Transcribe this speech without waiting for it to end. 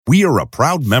we are a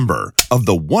proud member of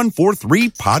the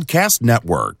 143 Podcast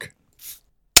Network.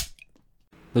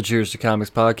 The Cheers to Comics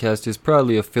podcast is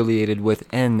proudly affiliated with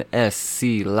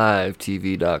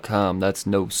NSCLiveTV.com. That's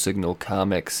No Signal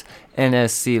Comics.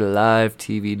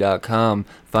 NSCLiveTV.com.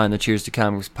 Find the Cheers to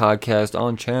Comics podcast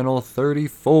on channel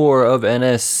 34 of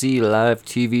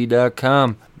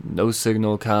NSCLiveTV.com. No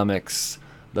Signal Comics.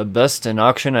 The best in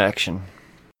auction action.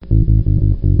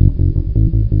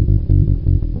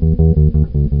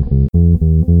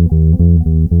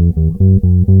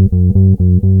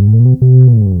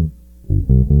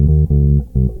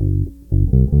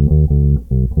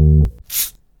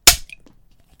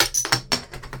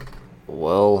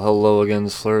 Well, hello again,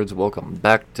 slurs. Welcome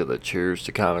back to the Cheers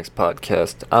to Comics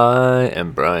podcast. I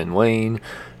am Brian Wayne,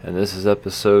 and this is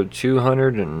episode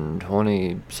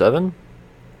 227?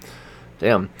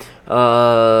 Damn.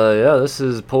 This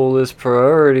is Pull List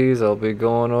Priorities. I'll be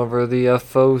going over the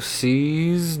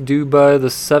FOCs due by the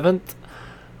 7th,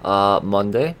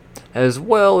 Monday, as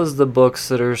well as the books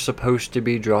that are supposed to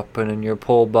be dropping in your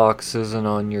pull boxes and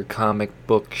on your comic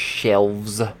book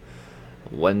shelves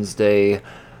Wednesday,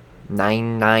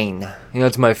 9/9. You know,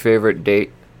 it's my favorite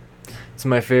date. It's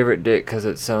my favorite date because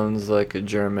it sounds like a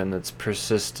German that's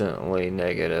persistently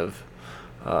negative.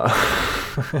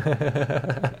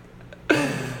 I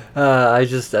don't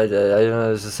know,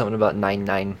 there's just something about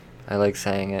 9/9. I like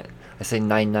saying it. I say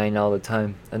 9/9 all the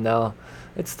time. And now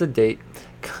it's the date,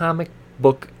 Comic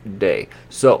Book Day.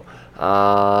 So,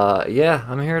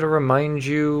 I'm here to remind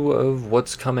you of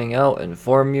what's coming out,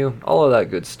 inform you, all of that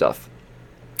good stuff.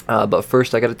 But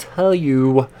first, I gotta tell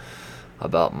you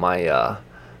about my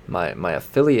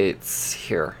affiliates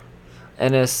here.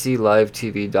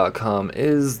 NSCLiveTV.com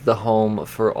is the home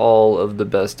for all of the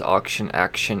best auction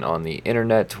action on the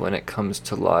internet when it comes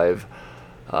to live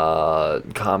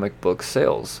comic book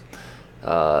sales.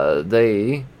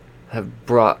 They have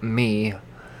brought me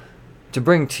to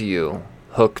bring to you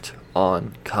Hooked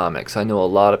on Comics. I know a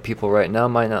lot of people right now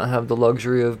might not have the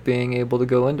luxury of being able to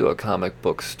go into a comic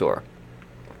book store.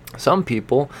 Some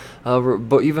people,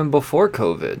 but even before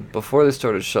COVID, before they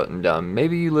started shutting down,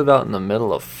 maybe you live out in the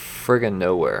middle of friggin'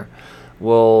 nowhere.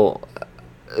 Well,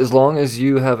 as long as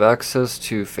you have access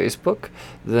to Facebook,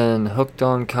 then Hooked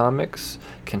on Comics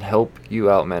can help you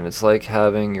out, man. It's like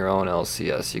having your own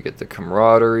LCS. You get the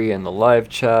camaraderie and the live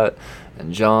chat,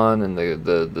 and John and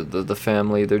the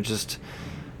family. They're just,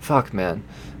 fuck, man.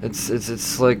 It's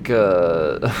like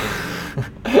I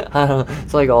don't know,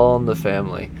 it's like All in the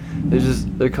Family.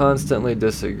 They're constantly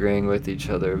disagreeing with each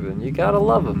other, but you gotta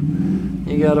love them.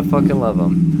 You gotta fucking love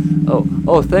them.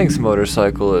 Oh, thanks,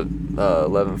 Motorcycle at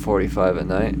 11:45 at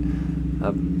night.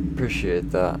 I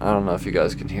appreciate that. I don't know if you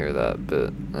guys can hear that,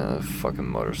 but fucking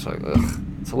Motorcycle. Ugh.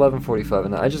 It's 11:45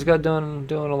 at night. I just got done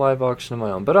doing a live auction of my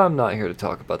own, but I'm not here to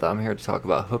talk about that. I'm here to talk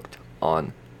about Hooked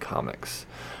on Comics.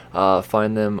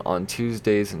 Find them on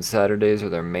Tuesdays and Saturdays, or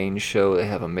their main show. They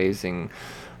have amazing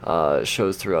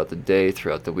shows throughout the day,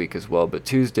 throughout the week as well. But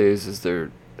Tuesdays is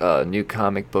their new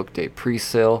comic book day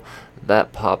pre-sale.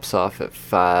 That pops off at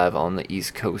 5 on the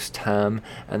East Coast time.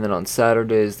 And then on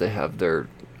Saturdays, they have their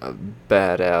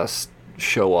badass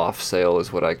show-off sale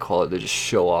is what I call it. They just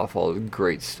show off all the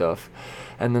great stuff.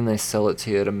 And then they sell it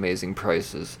to you at amazing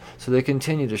prices. So they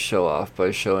continue to show off by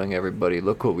showing everybody,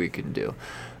 look what we can do.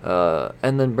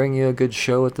 And then bring you a good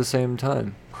show at the same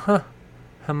time. Huh.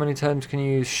 How many times can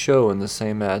you use show in the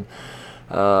same ad?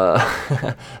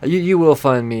 You will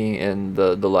find me in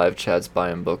the live chats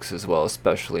buying books as well,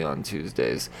 especially on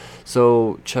Tuesdays.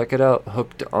 So check it out.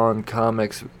 Hooked on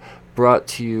Comics, brought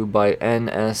to you by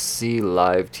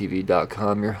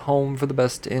NSCLiveTV.com, your home for the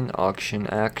best in auction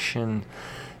action.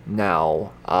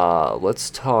 Now, let's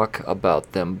talk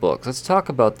about them books. Let's talk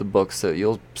about the books that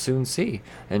you'll soon see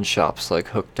in shops like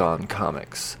Hooked on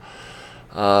Comics.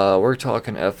 We're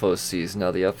talking FOCs.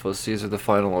 Now, the FOCs are the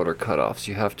final order cutoffs.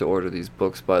 You have to order these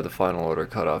books by the final order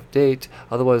cutoff date,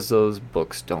 otherwise those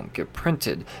books don't get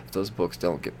printed. If those books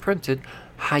don't get printed,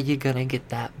 how you gonna get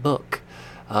that book?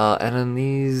 And in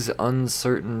these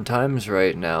uncertain times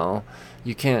right now,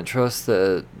 you can't trust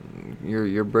that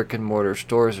your brick and mortar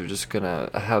stores are just gonna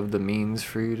have the means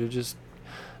for you to just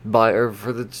buy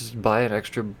an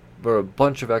extra or a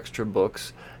bunch of extra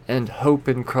books and hope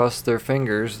and cross their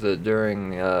fingers that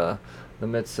during the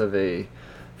midst of a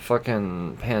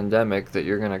fucking pandemic that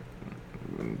you're gonna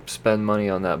spend money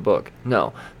on that book.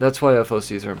 No, that's why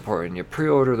FOCs are important. You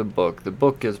pre-order the book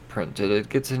gets printed, it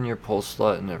gets in your pull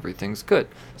slot, and everything's good.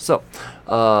 So,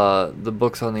 the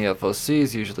books on the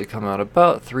FOCs usually come out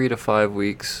about 3 to 5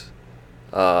 weeks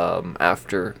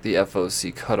after the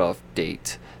FOC cutoff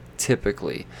date,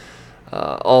 typically.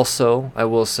 Also, I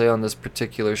will say on this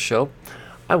particular show,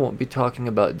 I won't be talking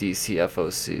about DC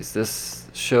FOCs. This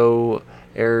show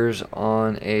airs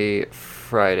on a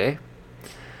Friday.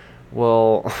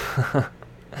 Well,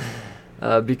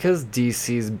 because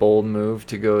DC's bold move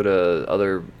to go to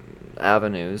other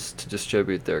avenues to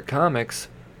distribute their comics,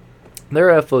 their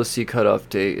FOC cutoff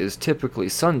date is typically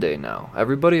Sunday now.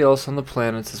 Everybody else on the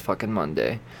planet is fucking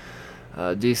Monday.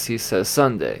 DC says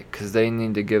Sunday because they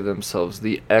need to give themselves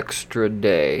the extra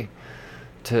day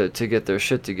to get their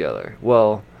shit together.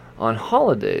 Well, on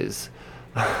holidays,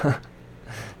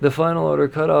 the final order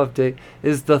cutoff date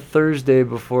is the Thursday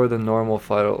before the normal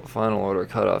final order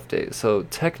cutoff date. So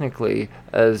technically,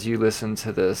 as you listen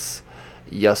to this,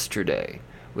 yesterday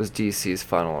was DC's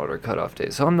final order cutoff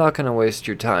date. So I'm not going to waste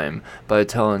your time by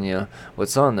telling you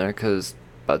what's on there, because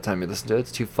by the time you listen to it,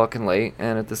 it's too fucking late.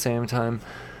 And at the same time,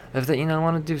 if they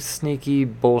want to do sneaky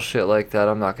bullshit like that,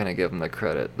 I'm not going to give them the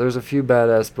credit. There's a few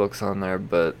badass books on there,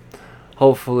 but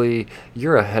hopefully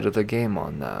you're ahead of the game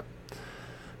on that.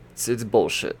 It's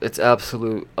bullshit. It's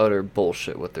absolute, utter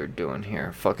bullshit what they're doing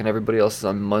here. Fucking everybody else is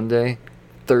on Monday,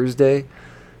 Thursday.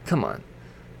 Come on.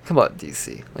 Come on,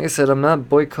 DC. Like I said, I'm not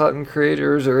boycotting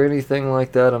creators or anything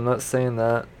like that. I'm not saying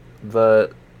that.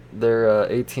 But their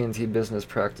AT&T business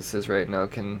practices right now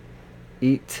can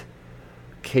eat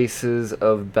cases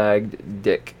of bagged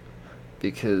dick,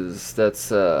 because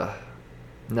that's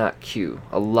not cute.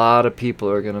 A lot of people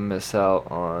are gonna miss out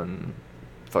on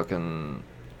fucking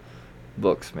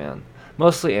books, man.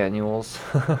 Mostly annuals.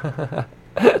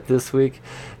 This week,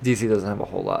 DC doesn't have a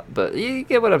whole lot, but you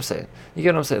get what I'm saying.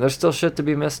 There's still shit to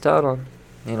be missed out on.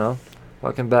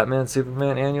 Fucking Batman,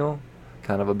 Superman annual,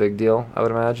 kind of a big deal, I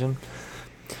would imagine.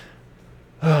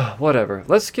 Whatever.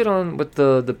 Let's get on with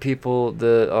the people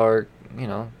that are,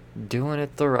 doing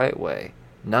it the right way.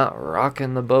 Not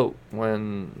rocking the boat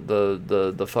when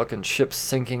the fucking ship's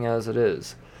sinking as it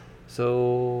is.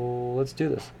 So, let's do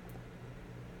this.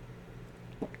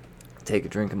 Take a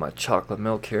drink of my chocolate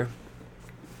milk here.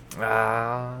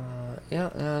 Yeah,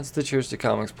 it's the Cheers to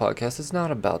Comics podcast. It's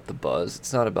not about the buzz.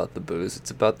 It's not about the booze.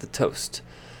 It's about the toast.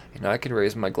 I could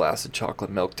raise my glass of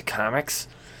chocolate milk to comics.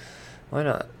 Why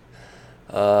not?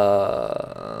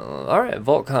 Alright,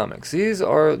 Vault Comics. These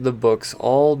are the books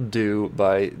all due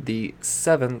by the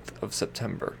 7th of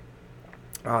September.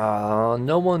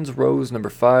 No One's Rose number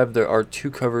 5. There are 2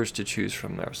 covers to choose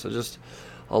from there. So just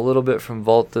a little bit from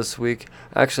Vault this week.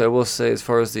 Actually, I will say, as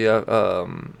far as the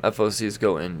FOCs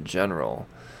go in general,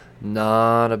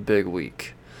 not a big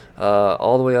week.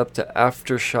 All the way up to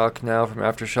Aftershock now. From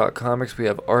Aftershock Comics, we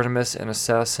have Artemis and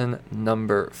Assassin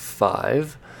number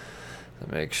 5. So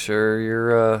make sure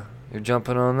you're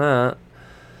jumping on that.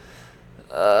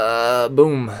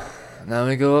 Boom. Now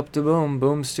we go up to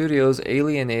Boom Studios.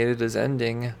 Alienated is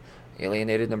ending.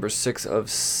 Alienated number 6 of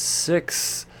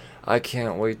 6. I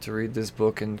can't wait to read this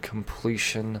book in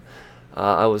completion.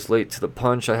 I was late to the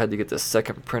punch. I had to get the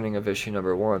second printing of issue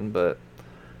number 1, but,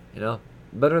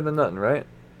 better than nothing, right?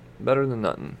 Better than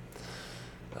nothing.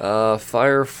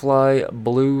 Firefly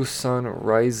Blue Sun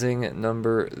Rising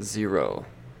number 0.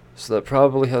 So that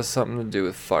probably has something to do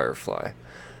with Firefly.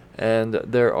 And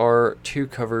there are 2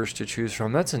 covers to choose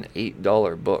from. That's an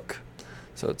 $8 book.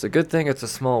 So it's a good thing it's a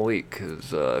small week,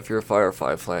 because if you're a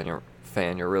Firefly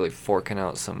fan, you're really forking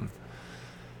out some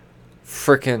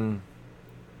frickin'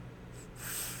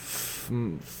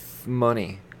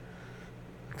 money.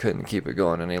 Couldn't keep it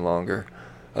going any longer.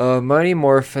 Mighty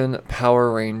Morphin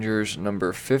Power Rangers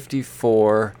number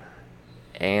 54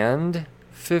 and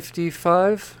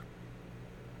 55.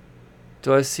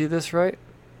 Do I see this right?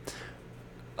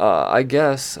 I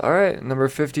guess. Alright, number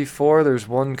 54, there's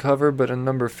 1 cover, but in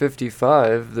number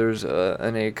 55, there's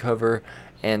an A cover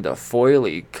and a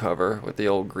foily cover with the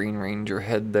old Green Ranger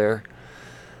head there.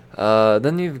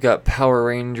 Then you've got Power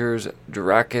Rangers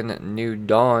Draken New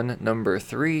Dawn number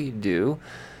 3 due,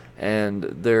 and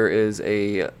there is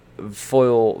a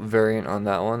foil variant on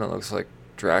that one that looks like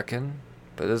Draken,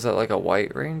 but is that like a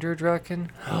White Ranger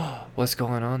Draken? What's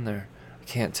going on there? I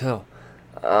can't tell.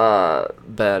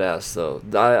 Badass though.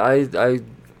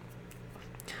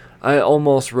 I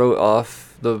almost wrote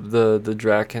off the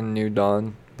Draken New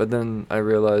Dawn, but then I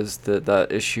realized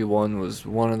that issue 1 was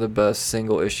one of the best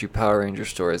single issue Power Ranger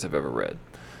stories I've ever read.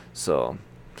 So,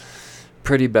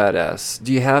 pretty badass.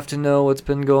 Do you have to know what's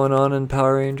been going on in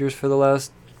Power Rangers for the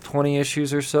last 20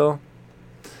 issues or so?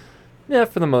 Yeah,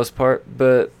 for the most part,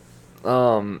 but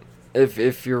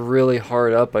if you're really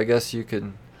hard up, I guess you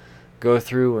could go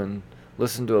through and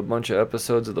listen to a bunch of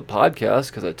episodes of the podcast,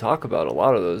 because I talk about a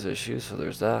lot of those issues, so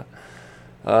there's that.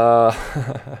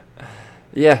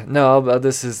 Yeah, no,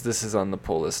 this is on the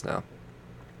pull list now.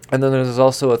 And then there's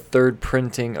also a third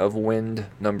printing of Wind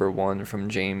 #1 from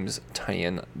James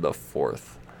Tynion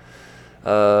IV.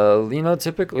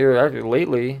 Typically, or actually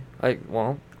lately,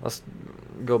 let's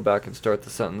go back and start the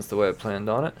sentence the way I planned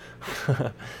on it.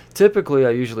 Typically,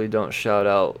 I usually don't shout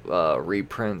out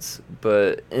reprints,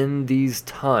 but in these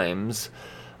times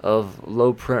of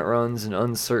low print runs and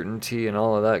uncertainty and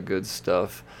all of that good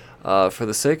stuff, for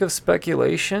the sake of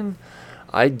speculation,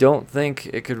 I don't think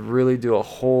it could really do a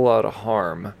whole lot of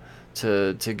harm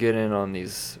to get in on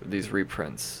these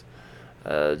reprints.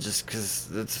 Just because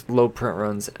it's low print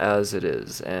runs as it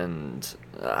is, and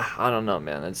I don't know,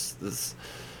 man.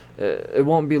 It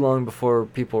won't be long before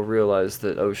people realize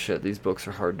that, oh shit, these books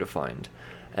are hard to find.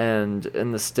 And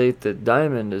in the state that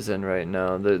Diamond is in right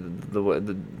now,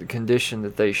 the condition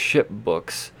that they ship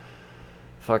books,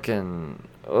 fucking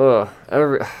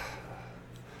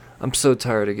I'm so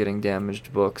tired of getting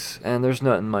damaged books, and there's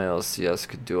nothing my LCS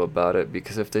could do about it,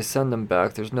 because if they send them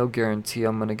back, there's no guarantee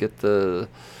I'm gonna get the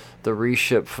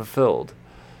reship fulfilled.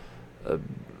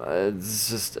 It's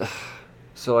just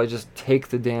so I just take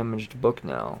the damaged book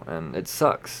now, and it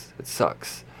sucks.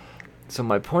 So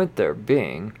my point there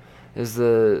being is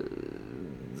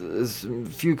as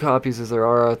few copies as there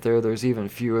are out there, there's even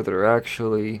fewer that are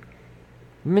actually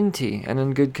minty and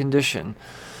in good condition.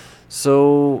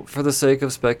 So for the sake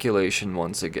of speculation,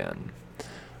 once again,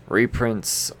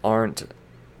 reprints aren't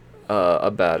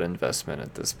a bad investment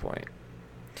at this point.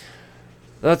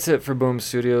 That's it for Boom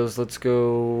Studios. Let's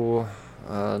go.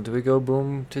 Do we go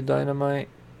Boom to Dynamite?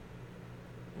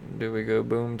 We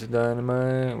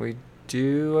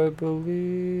do, I believe.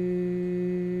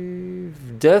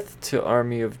 Death to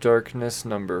Army of Darkness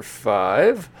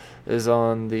 #5 is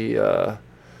on the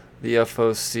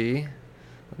FOC.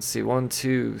 Let's see, 1,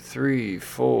 2, 3,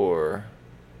 4.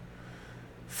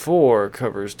 4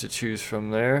 covers to choose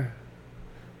from there.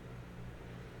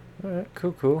 Alright,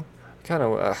 cool.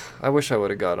 I wish I would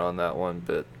have got on that one,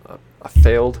 but I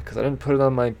failed because I didn't put it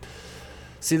on my...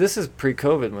 See, this is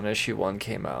pre-COVID when issue 1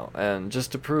 came out, and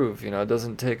just to prove, it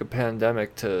doesn't take a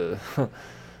pandemic to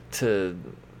to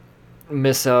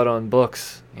miss out on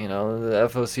books. The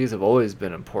FOCs have always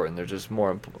been important. They're just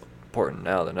more important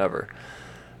now than ever.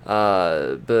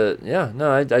 But yeah,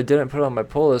 no, I didn't put it on my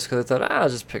pull list because I thought, I'll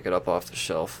just pick it up off the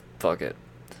shelf. Fuck it.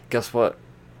 Guess what?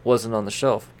 Wasn't on the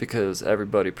shelf because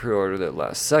everybody pre-ordered it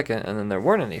last second, and then there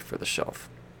weren't any for the shelf.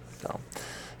 So,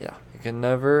 yeah, you can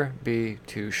never be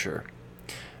too sure.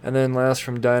 And then last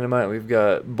from Dynamite, we've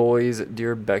got Boys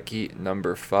Dear Becky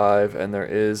 #5, and there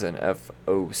is an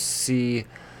FOC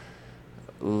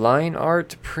line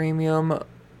art premium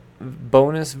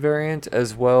bonus variant,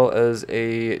 as well as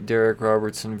a Derek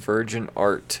Robertson Virgin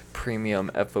Art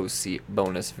premium FOC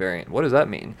bonus variant. What does that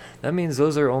mean? That means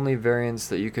those are only variants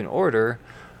that you can order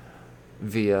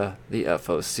via the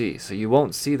FOC, so you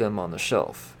won't see them on the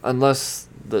shelf unless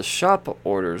the shop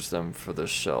orders them for the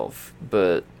shelf.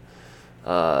 But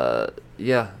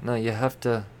you have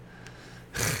to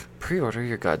pre-order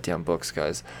your goddamn books,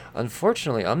 guys.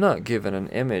 Unfortunately, I'm not given an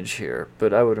image here,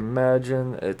 but I would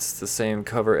imagine it's the same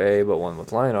cover A, but one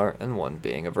with line art and one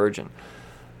being a virgin.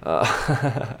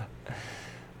 Let's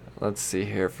see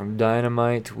here. From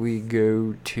Dynamite, we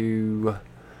go to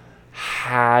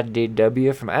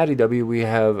IDW. From IDW, we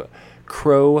have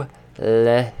Crow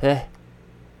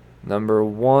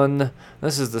 #1.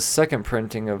 This is the second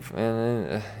printing of,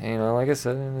 and like I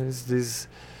said,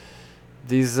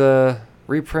 these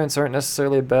reprints aren't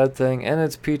necessarily a bad thing, and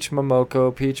it's Peach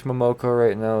Momoko. Peach Momoko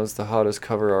right now is the hottest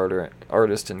cover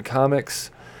artist in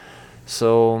comics.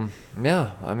 So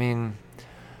yeah,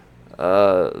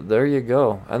 there you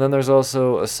go. And then there's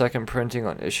also a second printing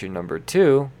on issue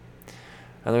 #2.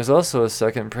 And there's also a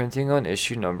second printing on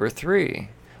issue #3.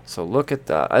 So look at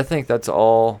that. I think that's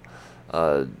all.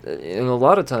 And a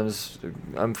lot of times,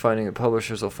 I'm finding that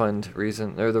publishers will find the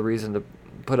reason to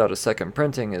put out a second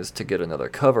printing is to get another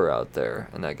cover out there,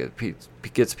 and that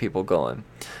gets people going.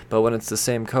 But when it's the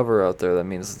same cover out there, that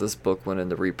means this book went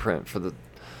into reprint for the...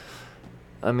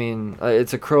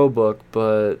 it's a Crow book,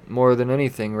 but more than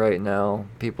anything right now,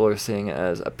 people are seeing it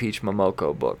as a Peach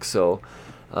Momoko book. So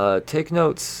take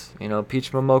notes.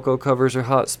 Peach Momoko covers are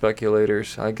hot,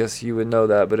 speculators. I guess you would know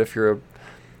that, but if you're a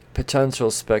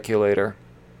potential speculator,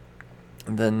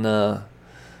 then know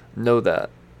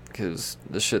that, because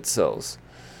the shit sells.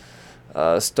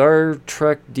 Star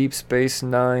Trek Deep Space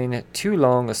Nine, Too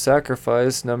Long a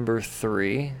Sacrifice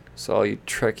 #3. So all you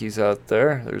Trekkies out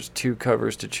there, there's 2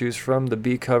 covers to choose from, the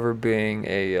B cover being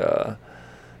a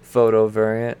photo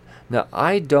variant. Now,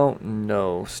 I don't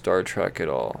know Star Trek at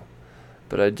all,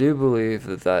 but I do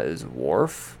believe that is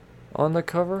Worf on the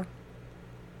cover.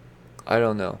 I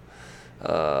don't know.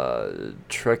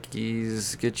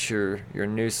 Trekkies, get your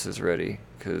nooses ready,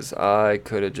 because I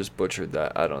could have just butchered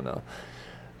that. I don't know.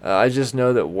 I just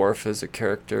know that Worf is a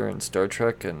character in Star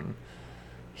Trek, and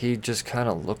he just kind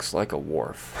of looks like a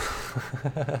Worf.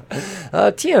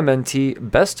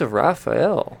 TMNT, Best of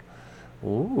Raphael.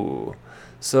 Ooh.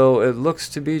 So it looks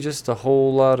to be just a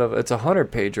whole lot of... It's a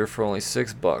 100-pager for only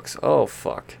 $6. Oh,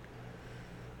 fuck.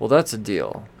 Well, that's a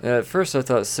deal. And at first I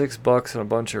thought $6 and a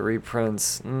bunch of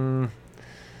reprints.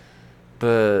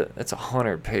 But it's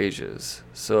 100 pages.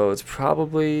 So it's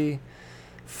probably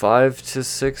 5 to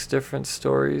 6 different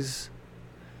stories.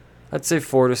 I'd say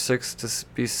 4 to 6 to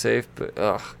be safe, but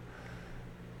ugh.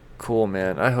 Cool,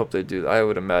 man. I hope they do. I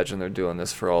would imagine they're doing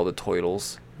this for all the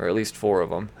Toidles, or at least 4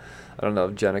 of them. I don't know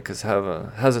if Jennica's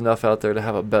has enough out there to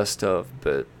have a best of,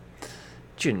 but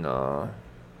you know.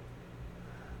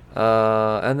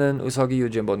 And then Usagi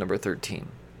Yojimbo number 13.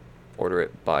 Order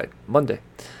it by Monday.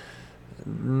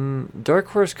 Dark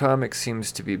Horse Comics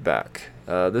seems to be back.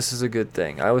 This is a good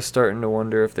thing. I was starting to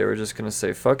wonder if they were just going to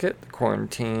say, fuck it,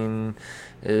 quarantine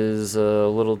is a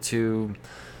little too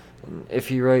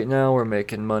iffy right now. We're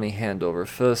making money hand over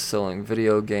fist, selling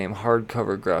video game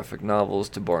hardcover graphic novels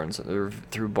to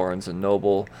through Barnes and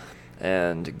Noble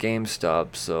and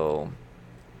GameStop. So,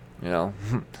 you know,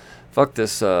 fuck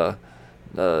this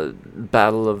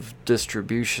battle of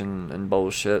distribution and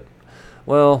bullshit.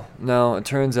 Well, no, it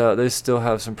turns out they still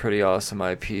have some pretty awesome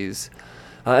IPs.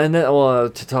 And then,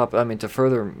 to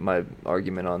further my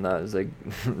argument on that is they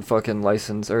fucking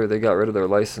they got rid of their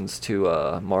license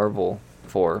to Marvel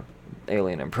for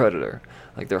Alien and Predator,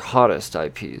 like their hottest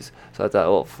IPs. So I thought,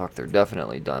 oh fuck, they're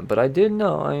definitely done. But I did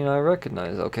know, I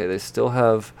recognize, okay, they still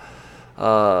have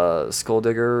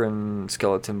Skulldigger and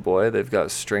Skeleton Boy. They've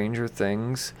got Stranger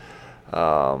Things.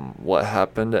 What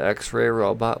happened to X-Ray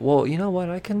Robot? Well, you know what?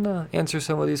 I can answer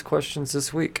some of these questions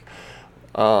this week.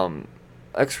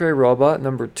 X-Ray Robot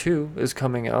number 2 is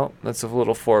coming out. That's a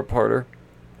little 4-parter.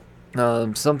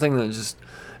 Something that just...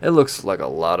 It looks like a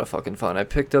lot of fucking fun. I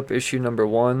picked up issue number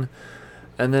 1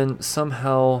 and then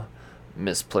somehow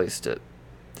misplaced it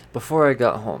before I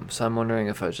got home. So I'm wondering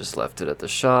if I just left it at the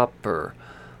shop or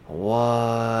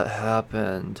what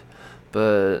happened.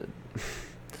 But...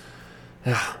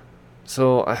 yeah.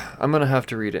 So I'm going to have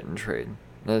to read it in trade.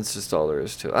 That's just all there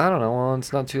is to it. I don't know. Well,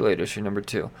 it's not too late. Issue number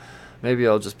 2. Maybe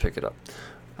I'll just pick it up.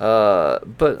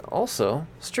 But also,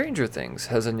 Stranger Things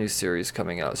has a new series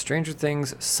coming out. Stranger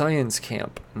Things Science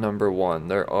Camp number 1.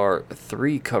 There are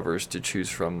 3 covers to choose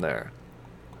from there.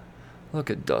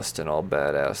 Look at Dustin all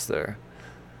badass there.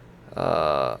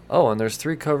 And there's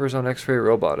 3 covers on X-Ray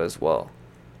Robot as well.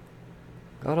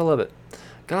 Gotta love it.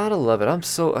 Gotta love it.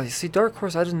 I see Dark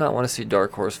Horse. I did not want to see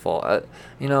Dark Horse fall.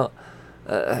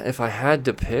 If I had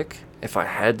to pick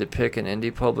an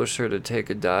indie publisher to take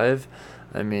a dive,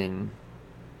 I mean,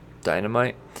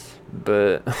 Dynamite,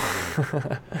 but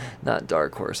not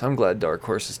Dark Horse. I'm glad Dark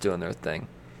Horse is doing their thing.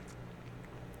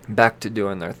 Back to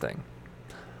doing their thing.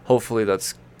 Hopefully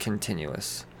that's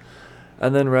continuous.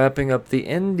 And then wrapping up the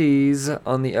indies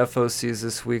on the FOCs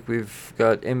this week, we've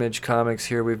got Image Comics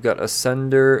here. We've got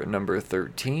Ascender number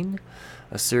 13,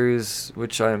 a series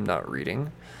which I am not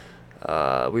reading.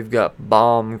 We've got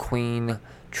Bomb Queen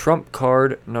Trump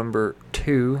Card number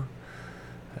 2.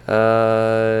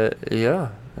 Yeah.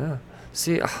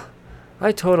 See,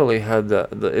 I totally had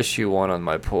the issue 1 on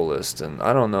my pull list, and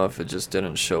I don't know if it just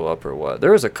didn't show up or what.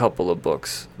 There was a couple of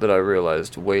books that I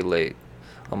realized way late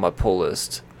on my pull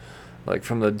list, like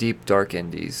from the deep dark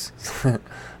indies,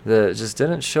 that just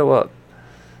didn't show up.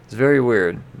 It's very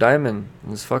weird. Diamond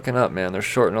is fucking up, man. They're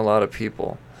shorting a lot of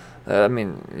people. I'm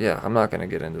not going to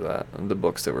get into that. The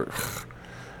books that were...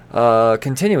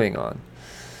 continuing on.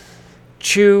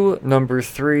 Chew number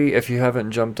 3. If you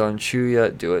haven't jumped on Chew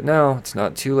yet, do it now. It's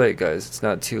not too late, guys. It's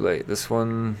not too late.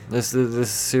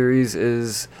 This series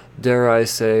is, dare I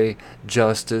say,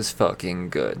 just as fucking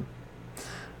good.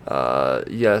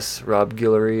 Yes, Rob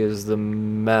Guillory is the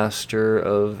master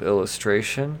of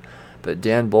illustration, but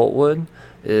Dan Boltwood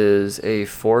is a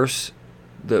force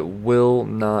that will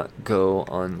not go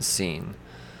unseen.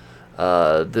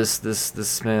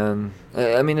 This man,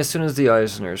 I mean, as soon as the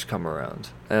Eisners come around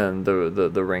and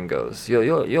the Ringos,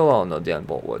 you'll all know Dan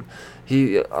Boltwood.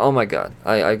 Oh my God,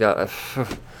 I got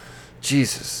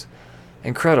Jesus,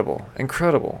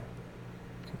 incredible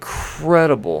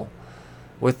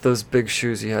with those big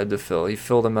shoes he had to fill. He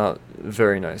filled them out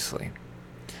very nicely.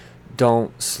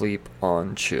 Don't sleep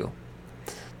on Chew.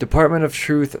 Department of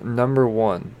Truth number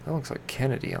 1. That looks like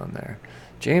Kennedy on there.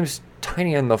 James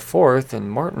Tynion the Fourth and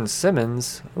Martin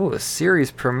Simmons. Ooh, a series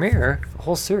premiere. A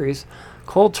whole series.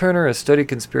 Cole Turner has studied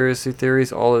conspiracy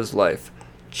theories all his life.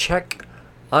 Check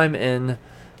I'm in.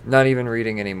 Not even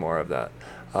reading any more of that.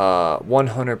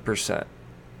 100%.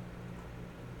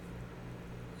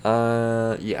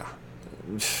 Yeah.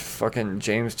 Fucking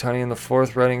James Tunney in the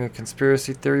fourth writing a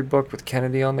conspiracy theory book with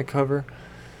Kennedy on the cover.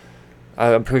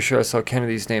 I'm pretty sure I saw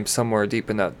Kennedy's name somewhere deep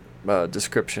in that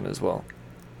description as well.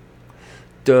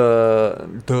 Duh.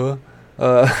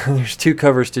 There's 2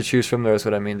 covers to choose from there, is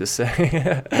what I mean to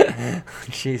say.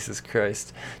 Jesus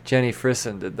Christ. Jenny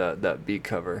Frison did that B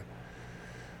cover.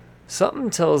 Something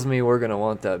tells me we're going to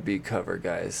want that B cover,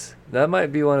 guys. That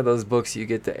might be one of those books you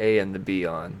get the A and the B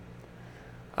on.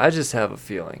 I just have a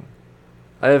feeling.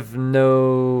 I have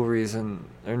no reason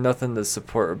or nothing to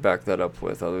support or back that up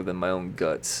with other than my own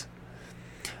guts.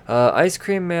 Ice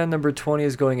Cream Man number 20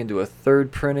 is going into a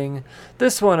 3rd printing.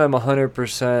 This one I'm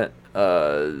 100%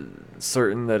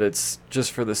 certain that it's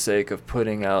just for the sake of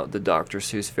putting out the Dr.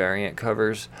 Seuss variant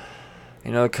covers.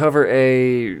 You know, cover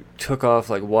A took off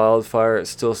like wildfire. It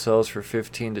still sells for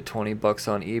 $15 to $20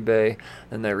 on eBay.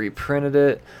 Then they reprinted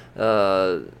it.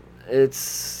 It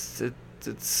sits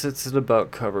at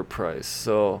about cover price.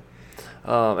 So,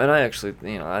 and I actually,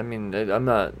 I'm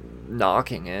not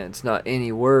knocking it. It's not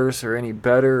any worse or any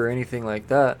better or anything like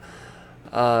that.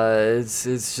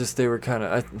 It's just they were kind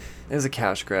of, it was a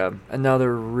cash grab, and now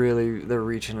they're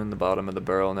reaching in the bottom of the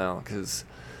barrel now. Because,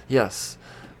 yes,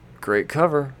 great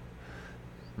cover.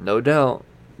 No doubt,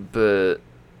 but,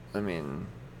 I mean,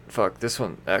 fuck, this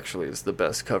one actually is the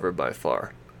best cover by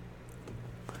far.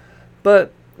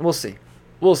 But, we'll see.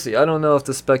 I don't know if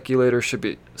the speculator should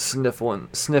be sniffing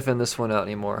this one out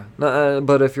anymore.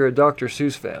 But if you're a Dr.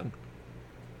 Seuss fan.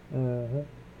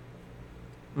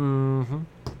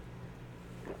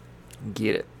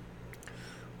 Get it.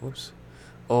 Whoops.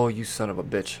 Oh, you son of a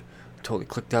bitch. Totally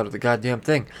clicked out of the goddamn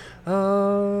thing.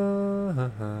 Alright,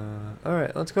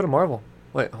 let's go to Marvel.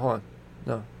 Wait, hold on.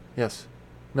 No. Yes.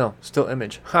 No. Still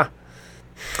Image. Ha!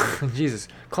 Jesus.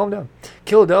 Calm down.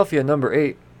 Philadelphia, number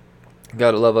 8.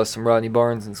 Gotta love us some Rodney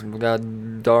Barnes and some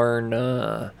god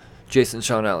darn Jason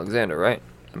Sean Alexander, right?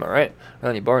 Am I right?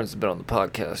 Rodney Barnes has been on the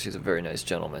podcast. He's a very nice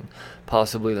gentleman.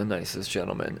 Possibly the nicest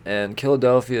gentleman. And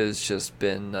Philadelphia has just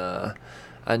been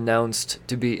announced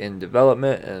to be in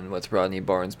development. And with Rodney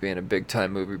Barnes being a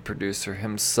big-time movie producer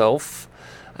himself,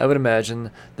 I would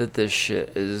imagine that this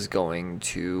shit is going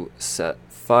to set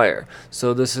fire.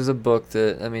 So this is a book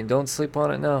that, I mean, don't sleep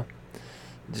on it now.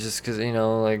 Just because,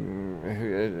 like,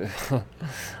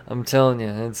 I'm telling you,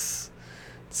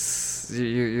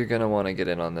 you're going to want to get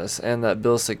in on this. And that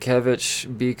Bill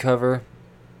Sienkiewicz B cover.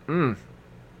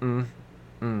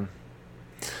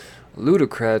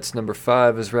 Ludocrats number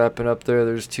 5 is wrapping up there.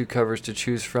 There's 2 covers to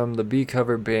choose from. The B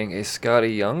cover being a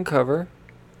Scotty Young cover.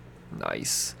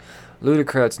 Nice.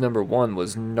 Ludocrats number 1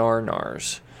 was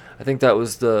Narnars. I think that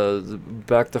was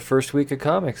the first week of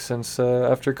comics since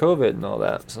after COVID and all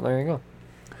that. So there you go.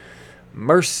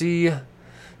 Mercy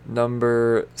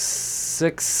number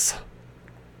 6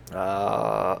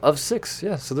 of 6.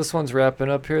 Yeah, so this one's wrapping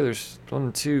up here. There's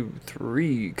 1, 2,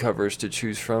 3 covers to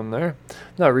choose from there. I'm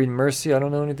not reading Mercy. I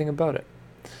don't know anything about it.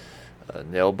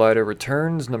 Nailbiter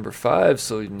returns number 5.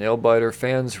 So Nailbiter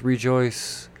fans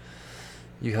rejoice.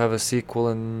 You have a sequel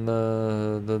in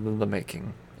the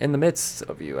making. In the midst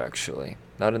of you, actually.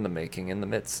 Not in the making, in the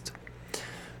midst.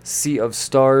 Sea of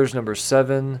Stars, number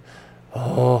 7.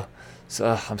 Oh,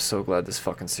 I'm so glad this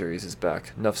fucking series is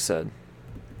back. Enough said.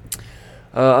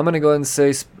 I'm going to go ahead and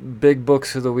say big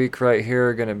books of the week right here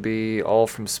are going to be all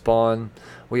from Spawn.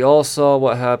 We all saw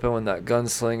what happened when that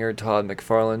Gunslinger Todd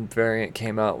McFarlane variant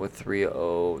came out with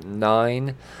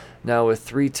 309. Now with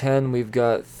 310, we've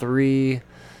got 3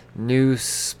 new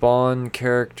Spawn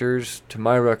characters, to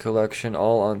my recollection,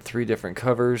 all on 3 different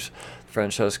covers.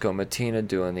 Francesco Mattina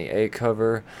doing the A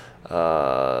cover,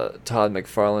 Todd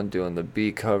McFarlane doing the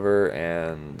B cover,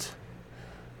 and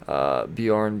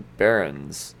Bjorn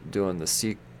Barons doing the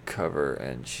C cover.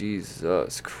 And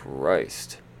Jesus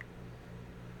Christ,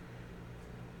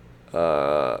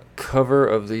 cover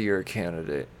of the year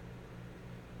candidate.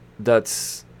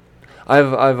 That's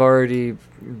I've already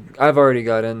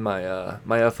got in my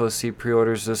my FOC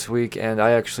pre-orders this week, and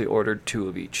I actually ordered 2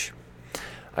 of each.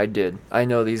 I did. I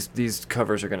know these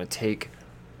covers are gonna take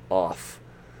off.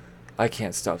 I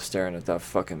can't stop staring at that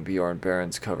fucking Bjorn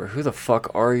Barons cover. Who the fuck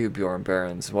are you, Bjorn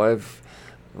Barons? Why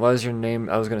is your name?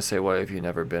 I was gonna say, why have you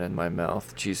never been in my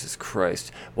mouth? Jesus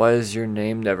Christ! Why has your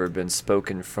name never been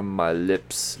spoken from my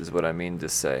lips? Is what I mean to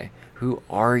say. Who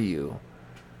are you?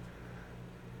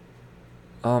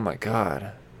 Oh my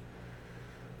god.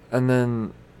 And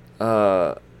then,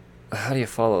 how do you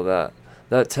follow that?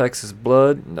 That Texas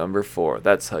Blood, number 4.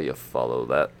 That's how you follow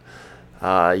that.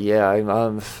 Yeah,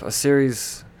 I'm a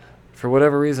series For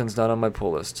whatever reason, it's not on my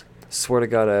pull list. Swear to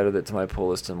God, I added it to my pull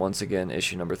list, and once again,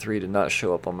 issue number 3 did not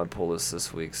show up on my pull list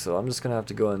this week. So I'm just going to have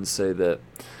to go ahead and say that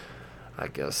I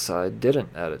guess I didn't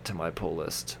add it to my pull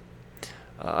list.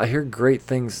 I hear great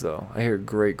things, though. I hear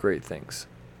great things.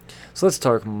 So let's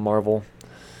talk Marvel.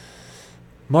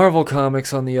 Marvel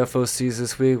Comics on the FOCs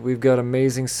this week. We've got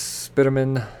Amazing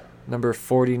Spider-Man number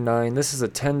 49. This is a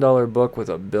 $10 book with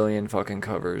a billion fucking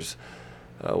covers.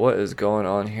 What is going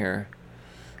on here?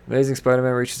 Amazing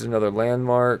Spider-Man reaches another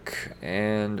landmark,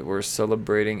 and we're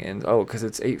celebrating, and because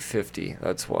it's 850,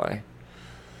 that's why.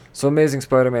 So Amazing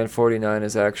Spider-Man 49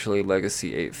 is actually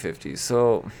Legacy 850.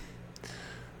 So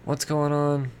what's going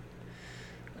on?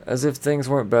 As if things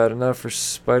weren't bad enough for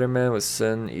Spider-Man with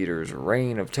Sin Eater's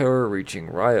reign of terror reaching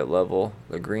riot level,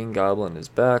 the Green Goblin is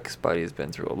back. Spidey has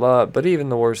been through a lot, but even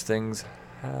the worst things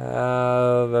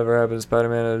have ever happened to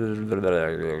Spider-Man.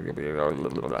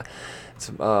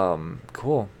 It's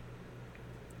cool.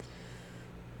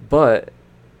 But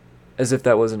as if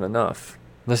that wasn't enough,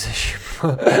 this issue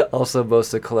also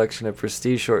boasts a collection of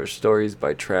prestige short stories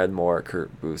by Tradd Moore,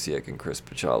 Kurt Busiek, and Chris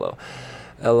Pachalo,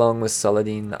 along with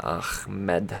Saladin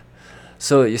Ahmed.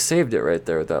 So you saved it right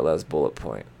there with that last bullet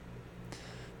point.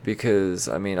 Because,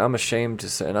 I mean, I'm ashamed to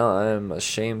say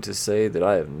that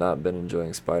I have not been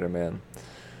enjoying Spider-Man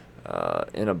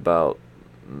in about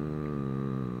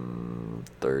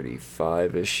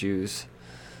 35 issues,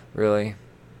 really.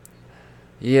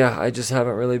 Yeah, I just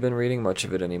haven't really been reading much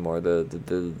of it anymore.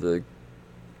 The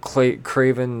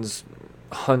Craven's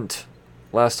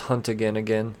last hunt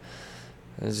again.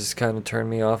 It's just kind of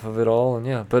turned me off of it all, and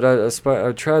yeah. But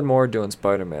I tried more doing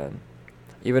Spider-Man,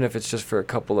 even if it's just for a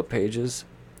couple of pages.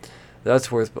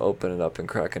 That's worth opening up and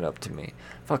cracking up to me.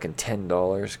 Fucking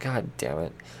 $10. God damn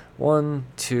it. 1,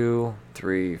 2,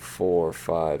 3, 4,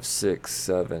 5, 6,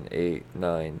 7, 8,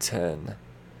 9, 10,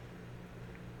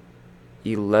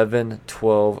 11,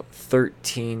 12,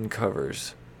 13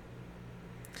 covers.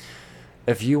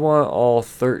 If you want all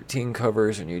 13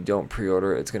 covers and you don't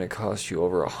pre-order, it's going to cost you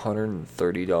over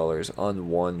 $130 on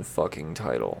one fucking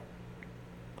title.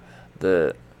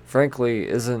 That, frankly,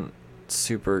 isn't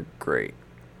super great.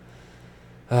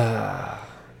 Alright.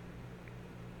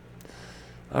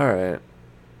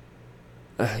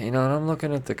 And I'm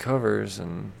looking at the covers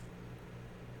and...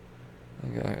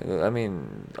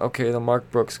 the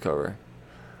Mark Brooks cover.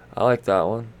 I like that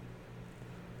one.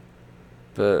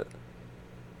 But...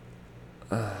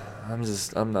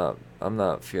 I'm not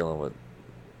feeling what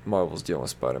Marvel's doing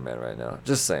with Spider-Man right now.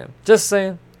 Just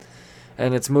saying.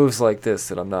 And it's moves like this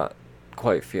that I'm not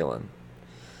quite feeling.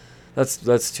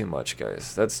 That's too much,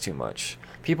 guys. That's too much.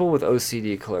 People with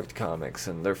OCD collect comics,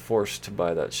 and they're forced to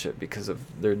buy that shit because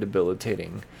of their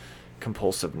debilitating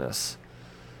compulsiveness.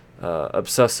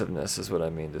 Obsessiveness is what I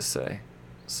mean to say.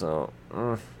 So,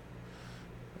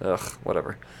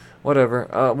 whatever.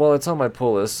 Well, it's on my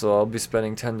pull list, so I'll be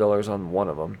spending $10 on one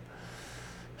of them.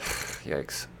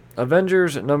 Yikes.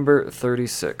 Avengers number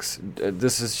 36.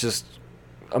 This is just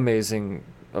amazing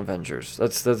Avengers.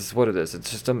 That's what it is.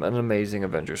 It's just an amazing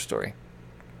Avengers story.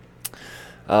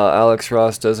 Alex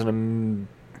Ross does an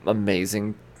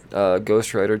amazing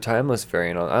Ghost Rider Timeless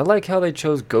variant on. I like how they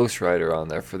chose Ghost Rider on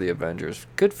there for the Avengers.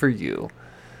 Good for you.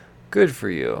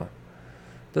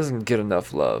 Doesn't get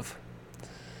enough love.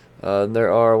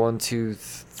 There are 1, 2,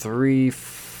 3,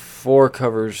 4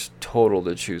 covers total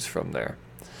to choose from there.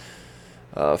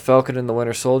 Falcon and the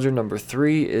Winter Soldier number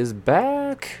 3 is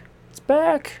back. It's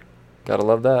back. Gotta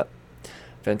love that.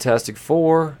 Fantastic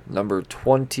Four number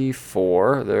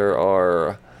 24. There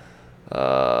are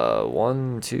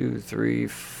 1, 2, 3,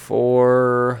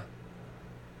 4.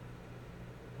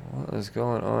 What is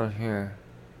going on here?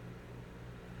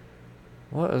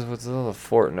 What is with all the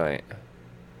Fortnite?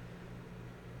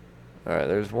 Alright,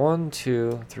 there's 1,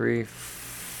 2, 3,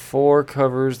 4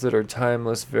 covers that are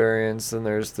timeless variants. Then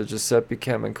there's the Giuseppe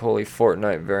Camuncoli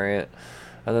Fortnite variant.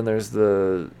 And then there's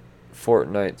the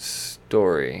Fortnite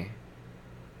story.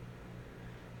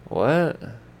 What?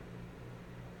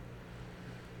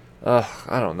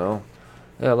 I don't know.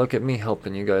 Yeah, look at me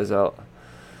helping you guys out.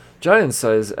 Giant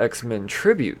Size X-Men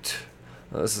Tribute.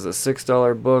 This is a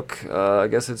 $6 book. I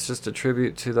guess it's just a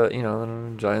tribute to the,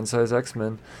 Giant Size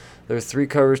X-Men. There's 3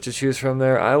 covers to choose from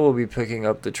there. I will be picking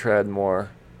up the Tradd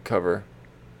Moore cover.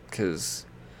 Because,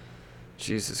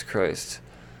 Jesus Christ.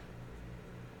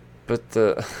 But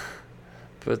the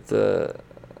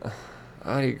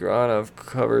Adi Granov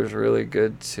cover's really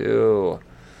good too.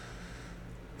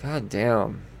 God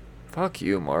damn. Fuck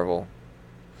you, Marvel.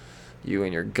 You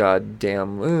and your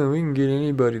goddamn, we can get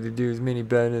anybody to do as many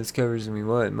badass covers as we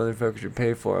want. Motherfuckers should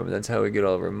pay for them. That's how we get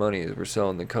all of our money, is we're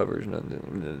selling the covers.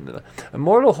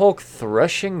 Immortal Hulk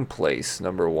Threshing Place,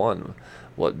 #1.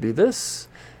 What be this?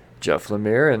 Jeff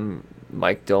Lemire and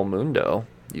Mike Del Mundo,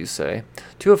 you say.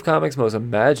 Two of comics' most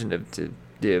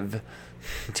imaginative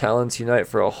talents unite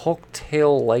for a Hulk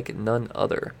tale like none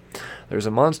other. There's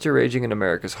a monster raging in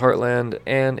America's heartland,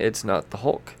 and it's not the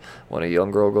Hulk. When a young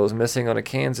girl goes missing on a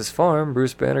Kansas farm,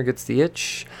 Bruce Banner gets the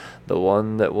itch. The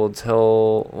one that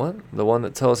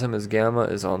tells him his gamma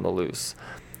is on the loose.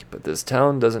 But this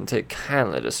town doesn't take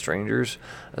kindly to strangers,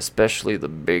 especially the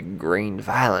big-grained,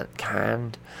 violent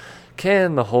kind.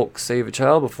 Can the Hulk save a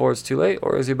child before it's too late,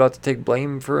 or is he about to take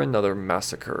blame for another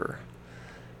massacre?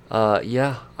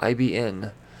 Yeah, I be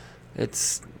in.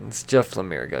 It's Jeff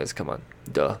Lemire, guys. Come on.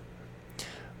 Duh.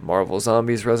 Marvel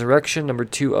Zombies Resurrection,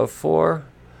 #2 of 4.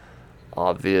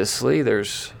 Obviously,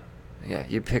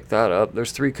 you pick that up.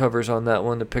 There's 3 covers on that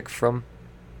one to pick from.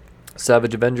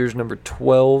 Savage Avengers,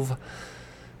 #12.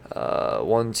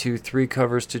 1, 2, 3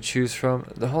 covers to choose from.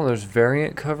 There's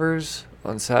variant covers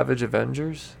on Savage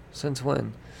Avengers? Since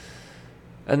when?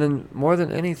 And then, more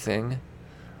than anything,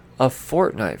 a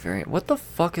Fortnite variant. What the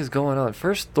fuck is going on?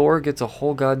 First, Thor gets a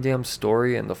whole goddamn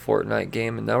story in the Fortnite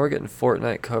game, and now we're getting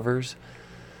Fortnite covers.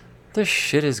 This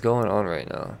shit is going on right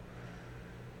now.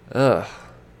 Ugh.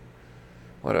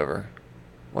 Whatever.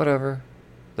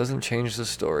 Doesn't change the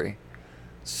story.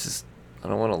 It's just, I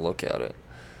don't want to look at it.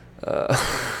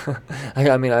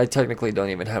 I mean, I technically don't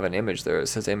even have an image there. It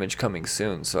says image coming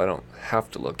soon, so I don't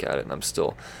have to look at it, and I'm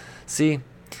still... See?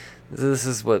 This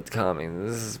is what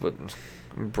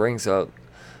brings out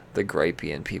the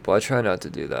gripey in people. I try not to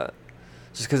do that.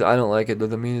 Just because I don't like it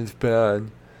doesn't mean it's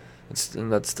bad.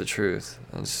 And that's the truth.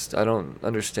 I don't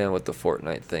understand what the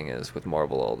Fortnite thing is with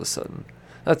Marvel all of a sudden.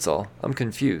 That's all. I'm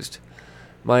confused.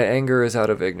 My anger is out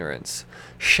of ignorance.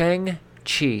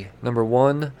 Shang-Chi,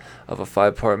 #1 of a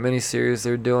 5-part miniseries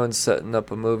they're doing, setting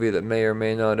up a movie that may or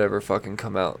may not ever fucking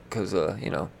come out because,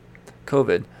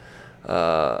 COVID.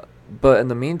 But in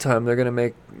the meantime, they're going to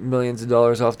make millions of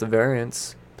dollars off the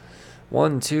variants.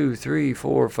 1, 2, 3,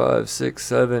 4, 5, 6,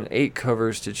 7, 8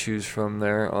 covers to choose from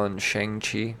there on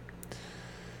Shang-Chi.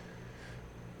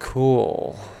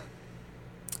 Cool.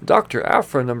 Dr.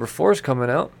 Aphra #4 is coming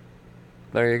out.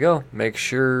 There you go. Make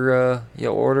sure you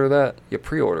order that. You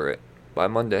pre-order it by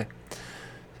Monday.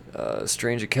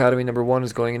 Strange Academy #1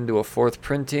 is going into a 4th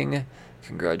printing.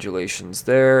 Congratulations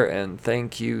there, and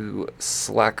thank you,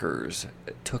 slackers.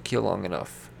 It took you long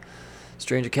enough.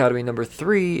 Strange Academy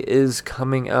 #3 is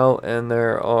coming out, and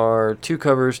there are 2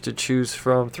 covers to choose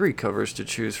from, 3 covers to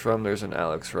choose from. There's an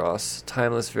Alex Ross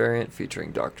Timeless variant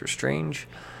featuring Doctor Strange,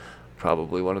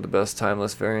 probably one of the best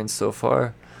Timeless variants so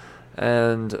far,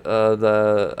 and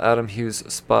the Adam Hughes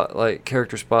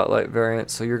character Spotlight variant,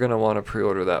 so you're going to want to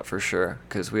pre-order that for sure,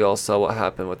 because we all saw what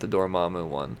happened with the Dormammu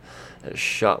one. It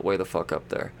shot way the fuck up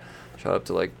there. Shot up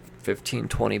to like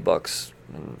 $15-20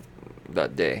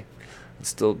 that day. It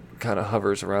still kind of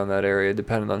hovers around that area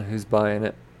depending on who's buying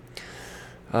it.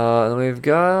 And we've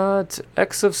got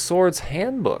X of Swords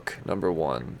Handbook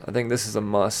 #1. I think this is a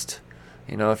must.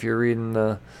 If you're reading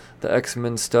the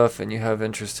X-Men stuff and you have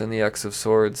interest in the X of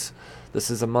Swords, this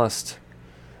is a must.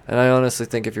 And I honestly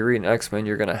think if you're reading X-Men,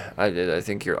 I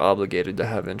think you're obligated to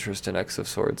have interest in X of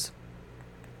Swords.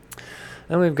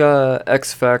 And we've got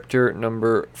X Factor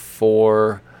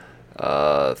 #4,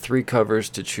 3 covers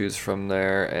to choose from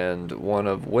there, and one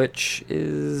of which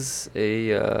is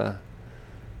a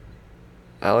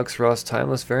Alex Ross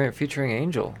Timeless variant featuring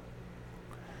Angel.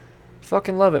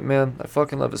 Fucking love it, man. I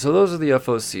fucking love it. So those are the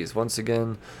FOCs. Once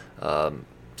again,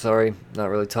 sorry, not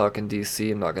really talking DC.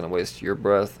 I'm not going to waste your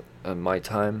breath and my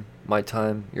time,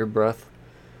 your breath.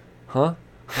 Huh?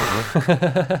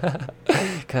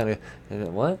 Kind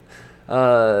of, what?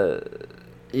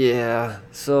 Yeah,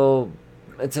 so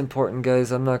it's important,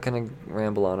 guys. I'm not going to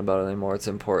ramble on about it anymore. It's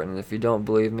important. If you don't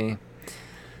believe me,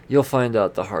 you'll find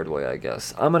out the hard way, I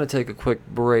guess. I'm going to take a quick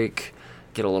break,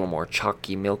 get a little more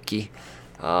chalky milky,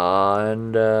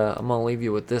 and I'm going to leave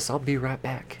you with this. I'll be right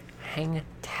back. Hang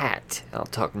tight. I'll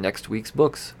talk next week's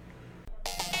books.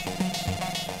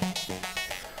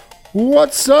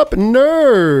 What's up,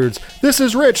 nerds? This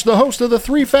is Rich, the host of the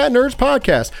 3 Fat Nerds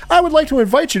podcast. I would like to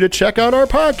invite you to check out our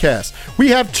podcast. We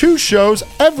have 2 shows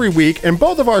every week, and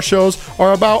both of our shows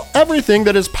are about everything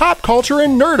that is pop culture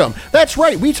and nerdom. That's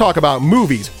right, we talk about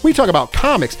movies, we talk about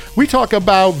comics, we talk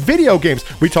about video games,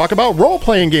 we talk about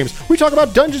role-playing games, we talk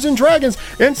about Dungeons & Dragons,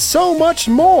 and so much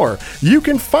more. You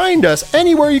can find us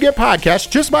anywhere you get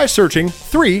podcasts just by searching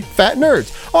 3 Fat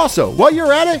Nerds. Also, while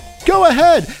you're at it, go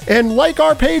ahead and like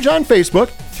our page on Facebook,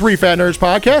 3 Fat Nerds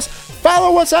Podcast.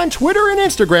 Follow us on Twitter and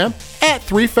Instagram at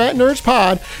 3 Fat Nerds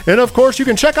Pod. And of course, you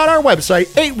can check out our website,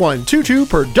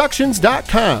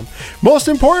 8122productions.com. Most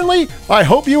importantly, I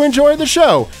hope you enjoyed the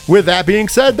show. With that being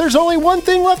said, there's only one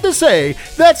thing left to say.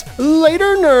 That's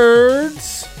later,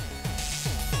 nerds.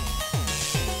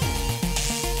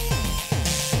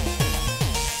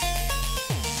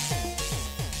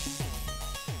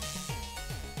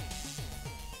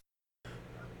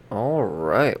 All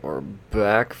right, we're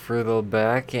back for the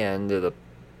back end of the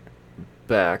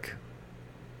back.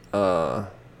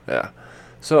 Yeah.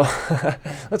 So,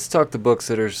 let's talk the books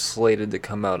that are slated to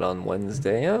come out on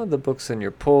Wednesday. The books in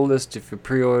your pull list, if you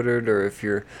pre-ordered, or if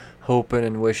you're hoping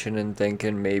and wishing and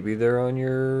thinking maybe they're on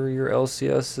your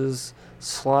LCS's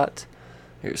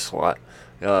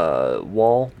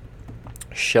wall,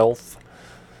 shelf.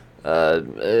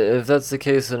 If that's the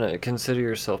case, then consider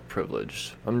yourself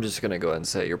privileged. I'm just gonna go ahead and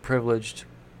say you're privileged.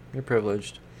 You're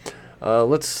privileged.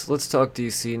 Let's talk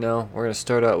DC now. We're gonna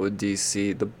start out with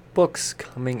DC. The books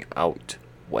coming out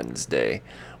Wednesday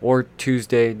or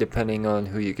Tuesday, depending on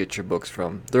who you get your books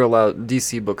from.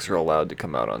 DC books are allowed to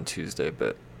come out on Tuesday,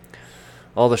 but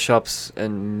all the shops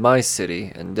in my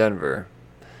city, in Denver,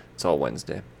 it's all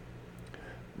Wednesday.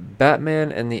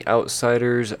 Batman and the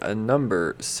Outsiders,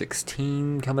 number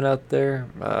 16 coming out there.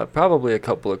 Probably a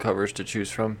couple of covers to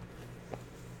choose from.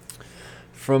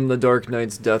 From the Dark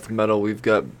Knight's Death Metal, we've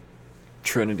got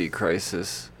Trinity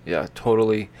Crisis. Yeah,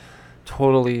 totally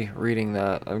reading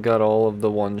that. I've got all of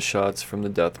the one-shots from the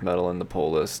Death Metal in the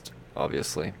pull list,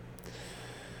 obviously.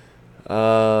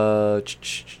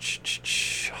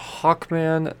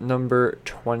 Hawkman, number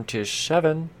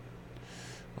 27.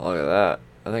 Look at that.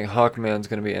 I think Hawkman's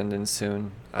going to be ending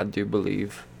soon. I do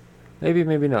believe. Maybe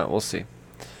not. We'll see.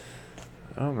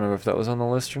 I don't remember if that was on the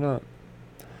list or not.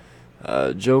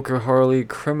 Joker Harley,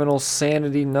 Criminal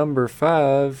Sanity, number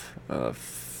 5.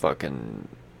 Fucking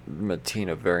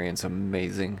Matina variant's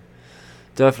amazing.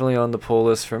 Definitely on the pull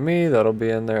list for me. That'll be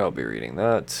in there. I'll be reading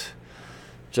that.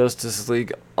 Justice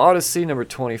League Odyssey, number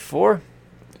 24.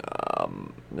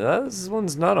 This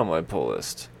one's not on my pull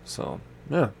list. So,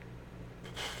 yeah.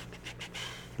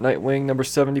 Nightwing, number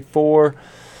 74.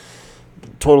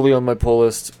 Totally on my pull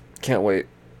list. Can't wait.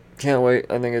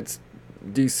 I think it's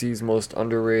DC's most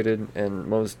underrated and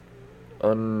most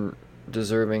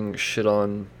undeserving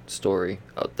shit-on story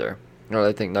out there.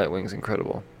 I think Nightwing's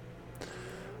incredible.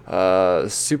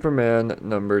 Superman,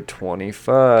 number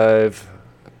 25.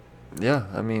 Yeah,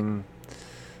 I mean,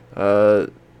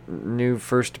 new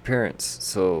first appearance,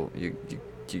 so you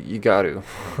got to.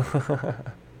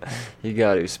 You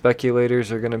got to.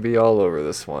 Speculators are going to be all over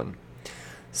this one.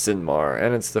 Sinmar.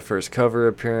 And it's the first cover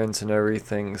appearance and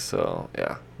everything. So,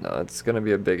 yeah. No, it's going to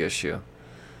be a big issue.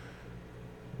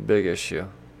 Big issue.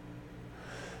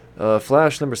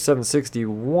 Flash number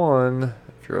 761.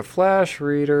 If you're a Flash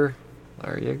reader,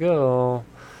 there you go.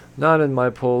 Not in my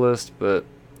pull list, but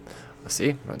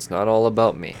see, it's not all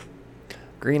about me.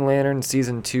 Green Lantern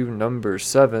Season 2, number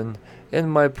 7. In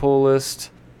my pull list.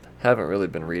 Haven't really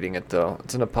been reading it though.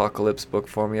 It's an apocalypse book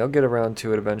for me. I'll get around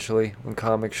to it eventually when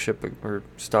comics ship or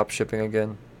stop shipping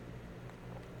again.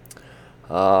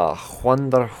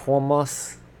 Wonder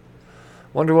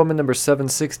Woman number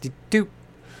 762.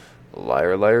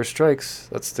 Liar Liar Strikes.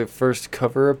 That's the first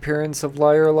cover appearance of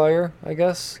Liar Liar, I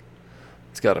guess.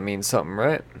 It's got to mean something,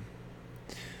 right?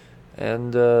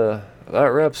 And that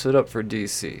wraps it up for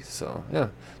DC. So yeah,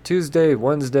 Tuesday,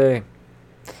 Wednesday.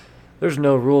 There's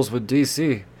no rules with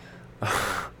DC.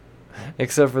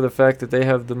 Except for the fact that they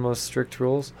have the most strict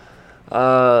rules.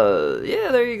 Yeah,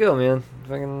 there you go, man.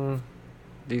 Fucking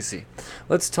DC.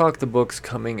 Let's talk the books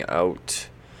coming out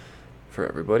for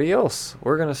everybody else.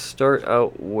 We're going to start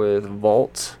out with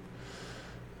Vault.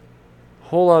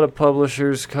 Whole lot of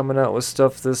publishers coming out with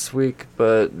stuff this week,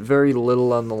 but very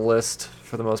little on the list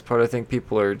for the most part. I think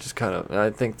people are just kind of... I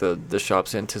think the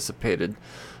shops anticipated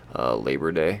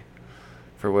Labor Day.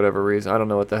 For whatever reason. I don't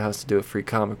know what that has to do with Free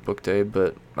Comic Book Day,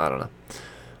 but I don't know.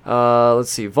 Let's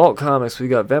see. Vault Comics, we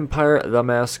got Vampire the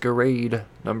Masquerade,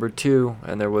 number 2,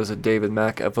 and there was a David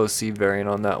Mack FOC variant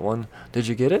on that one. Did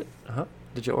you get it?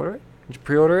 Did you order it? Did you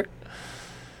pre-order it?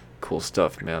 Cool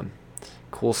stuff, man.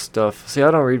 Cool stuff. See,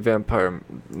 I don't read Vampire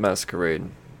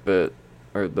Masquerade,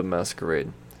 or the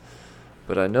Masquerade.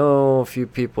 But I know a few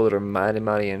people that are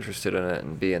mighty interested in it,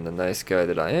 and being the nice guy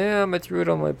that I am, I threw it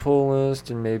on my pull list,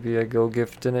 and maybe I go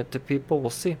gifting it to people. We'll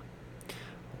see.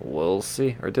 We'll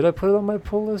see. Or did I put it on my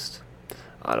pull list?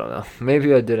 I don't know.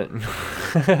 Maybe I didn't.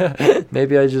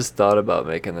 Maybe I just thought about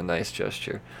making a nice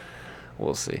gesture.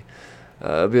 We'll see.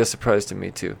 It'll be a surprise to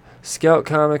me too. Scout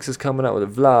Comics is coming out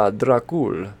with Vlad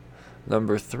Dracul,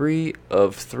 number 3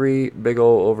 of 3 big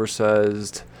ol'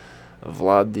 oversized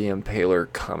Vlad the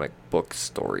Impaler comic book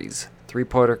stories.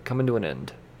 3-parter coming to an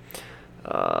end.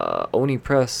 Oni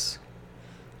Press.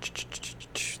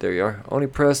 There you are. Oni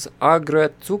Press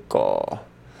Agretsuko.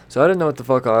 So I didn't know what the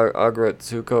fuck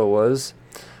Agretsuko was.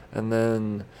 And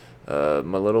then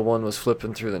my little one was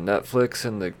flipping through the Netflix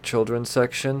in the children's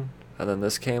section. And then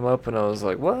this came up and I was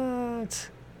like, what?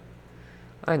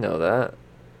 I know that.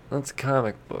 That's a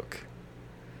comic book.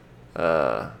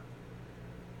 So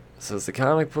is the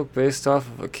comic book based off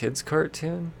of a kid's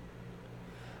cartoon?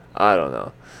 I don't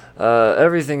know.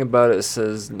 Everything about it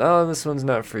says, no, this one's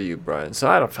not for you, Brian. So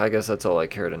I guess that's all I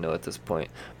care to know at this point.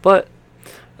 But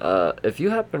if you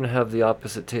happen to have the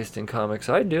opposite taste in comics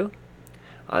I do,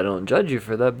 I don't judge you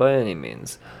for that by any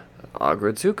means.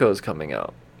 Agretsuko's coming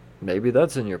out. Maybe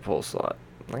that's in your pull slot.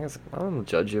 I guess I don't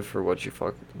judge you for what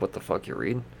the fuck you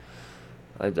read.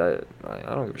 I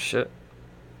don't give a shit.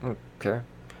 I don't care.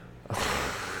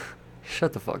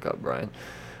 Shut the fuck up, Brian.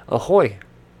 Ahoy!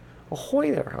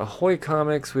 Ahoy there. Ahoy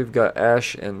Comics. We've got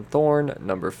Ash and Thorn,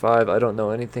 number 5. I don't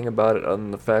know anything about it other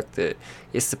than the fact that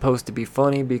it's supposed to be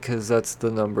funny because that's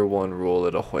the number 1 rule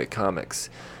at Ahoy Comics.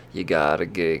 You gotta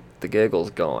get the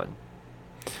giggles going.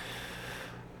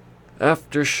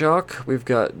 Aftershock, we've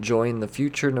got Join the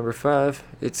Future, number 5.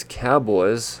 It's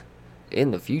cowboys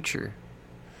in the future.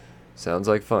 Sounds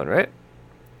like fun, right?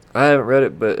 I haven't read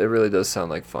it, but it really does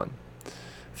sound like fun.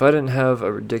 If I didn't have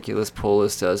a ridiculous pull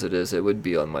list as it is, it would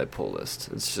be on my pull list.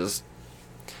 It's just,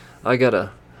 I gotta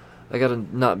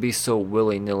not be so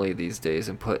willy-nilly these days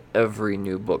and put every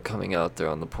new book coming out there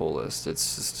on the pull list.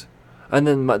 It's just, and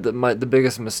then the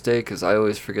biggest mistake is I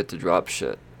always forget to drop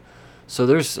shit. So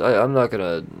I'm not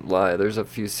gonna lie, there's a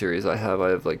few series I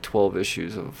have like 12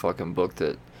 issues of a fucking book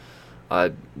that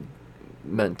I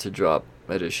meant to drop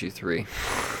at issue 3.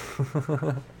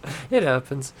 It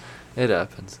happens.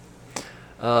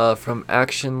 From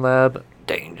Action Lab,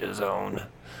 Danger Zone,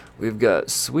 we've got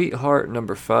Sweetheart,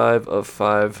 number 5 of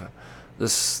 5.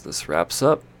 This wraps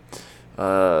up.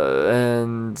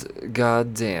 And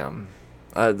goddamn,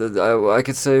 I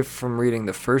could say from reading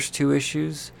the first 2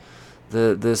 issues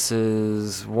that this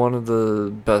is one of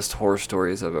the best horror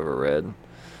stories I've ever read,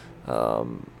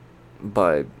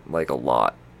 by like a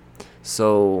lot.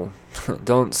 So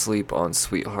don't sleep on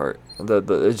Sweetheart. I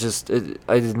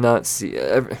did not see.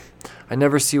 I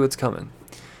never see what's coming.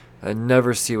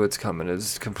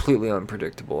 It's completely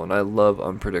unpredictable, and I love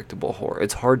unpredictable horror.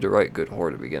 It's hard to write good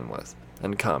horror to begin with,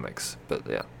 and comics, but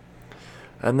yeah.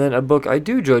 And then a book I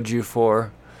do judge you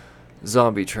for,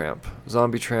 Zombie Tramp.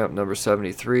 Zombie Tramp number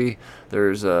 73.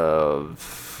 There's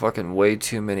fucking way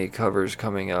too many covers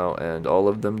coming out, and all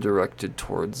of them directed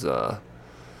towards the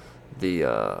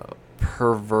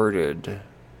perverted,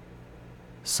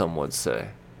 some would say.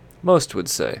 Most would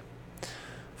say.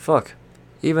 Fuck.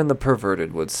 Even the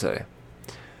perverted would say.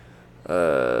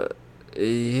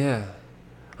 Yeah.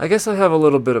 I guess I have a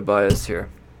little bit of bias here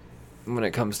when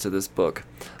it comes to this book.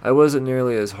 I wasn't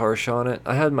nearly as harsh on it.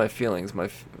 I had my feelings,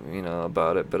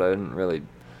 about it, but I didn't really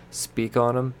speak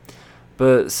on them.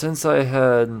 But since I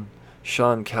had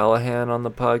Sean Callahan on the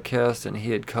podcast and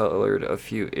he had colored a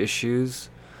few issues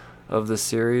of the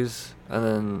series, and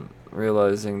then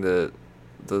realizing that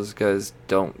those guys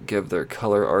don't give their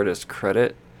color artist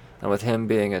credit, and with him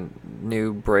being a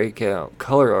new breakout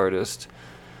color artist,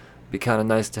 it'd be kind of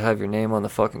nice to have your name on the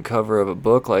fucking cover of a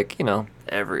book like,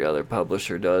 every other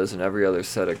publisher does and every other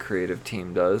set of creative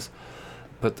team does.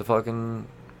 Put the fucking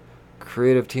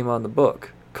creative team on the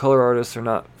book. Color artists are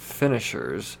not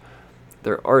finishers,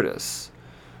 they're artists.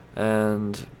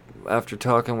 And after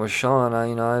talking with Sean,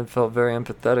 I felt very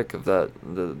empathetic of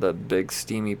that big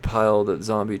steamy pile that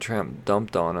Zombie Tramp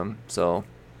dumped on him. So,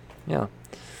 yeah.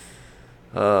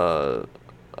 I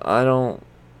don't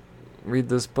read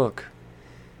this book.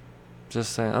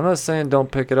 Just saying. I'm not saying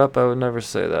don't pick it up. I would never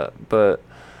say that. But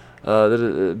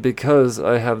because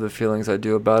I have the feelings I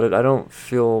do about it, I don't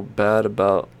feel bad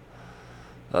about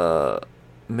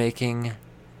making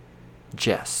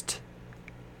jest.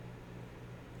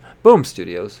 Boom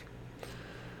Studios.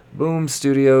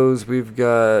 We've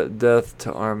got Death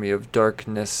to Army of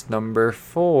Darkness number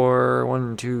 4.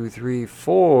 1, 2, 3,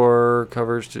 4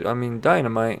 covers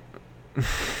Dynamite.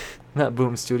 Not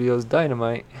Boom Studios,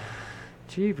 Dynamite.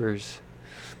 Jeepers.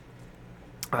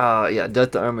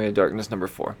 Death to Army of Darkness number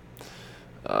 4.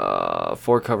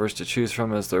 4 covers to choose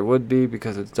from, as there would be,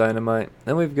 because it's Dynamite.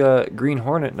 Then we've got Green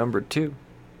Hornet number 2.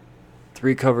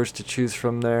 3 covers to choose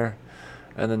from there.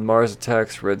 And then Mars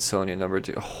Attacks Red Sonja number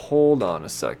 2. Hold on a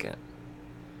second.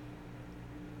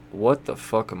 What the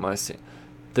fuck am I seeing?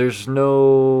 There's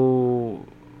no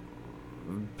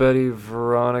Betty,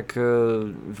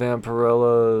 Veronica,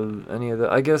 Vampirella, any of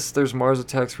that. I guess there's Mars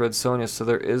Attacks Red Sonja, so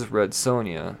there is Red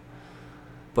Sonja.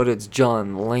 But it's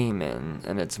John Layman,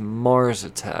 and it's Mars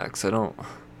Attacks. I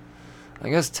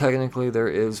guess technically there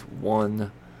is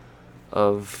one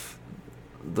of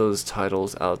those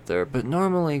titles out there. But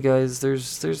normally, guys,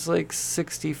 there's like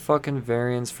 60 fucking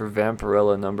variants for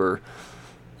Vampirella number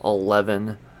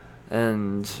 11.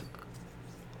 And,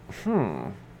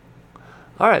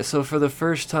 Alright, so for the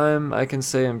first time, I can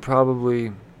say in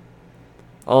probably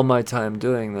all my time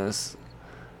doing this,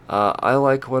 I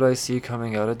like what I see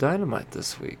coming out of Dynamite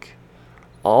this week.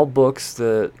 All books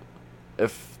that,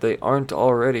 if they aren't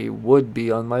already, would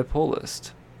be on my pull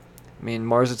list. I mean,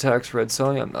 Mars Attacks Red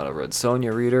Sonja. I'm not a Red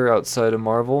Sonja reader outside of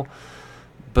Marvel,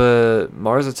 but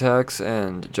Mars Attacks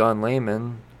and John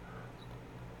Layman,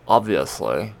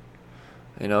 obviously.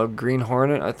 You know, Green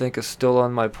Hornet, I think, is still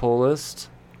on my pull list.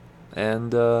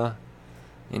 And,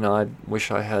 you know, I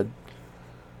wish I had...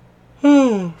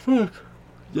 Oh, fuck.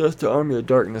 Just the Army of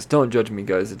Darkness. Don't judge me,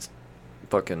 guys. It's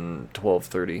fucking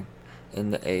 12:30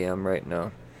 in the AM right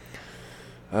now.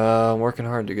 I'm working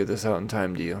hard to get this out in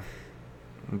time to you.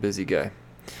 I'm a busy guy.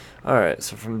 Alright,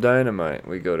 so from Dynamite,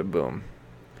 we go to Boom.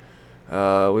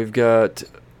 We've got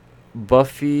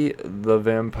Buffy the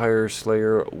Vampire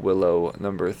Slayer Willow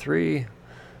number 3.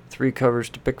 3 covers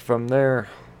to pick from there.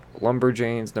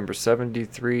 Lumberjanes number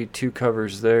 73. 2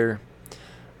 covers there.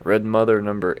 Red Mother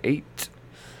number 8.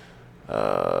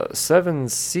 7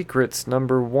 Secrets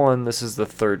number 1. This is the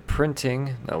 3rd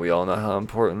printing. Now we all know how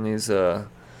important these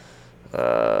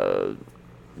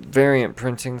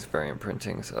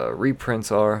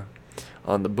reprints are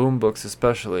on the Boom books,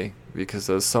 especially because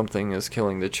those Something Is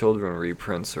Killing the Children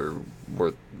reprints are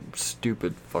worth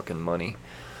stupid fucking money.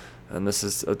 And this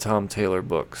is a Tom Taylor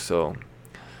book, so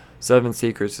 7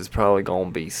 Secrets is probably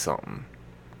gonna be something.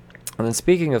 And then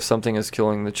speaking of Something Is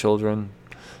Killing the Children,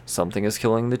 Something Is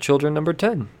Killing the Children number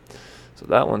 10. So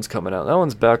that one's coming out. That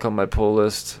one's back on my pull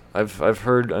list. I've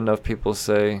heard enough people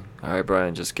say, alright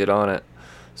Brian, just get on it.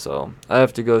 So I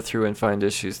have to go through and find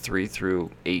issues 3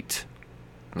 through 8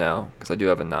 now, because I do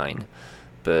have a 9.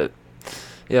 But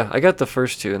yeah, I got the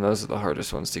first 2, and those are the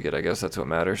hardest ones to get. I guess that's what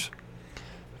matters.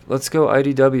 Let's go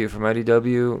IDW. From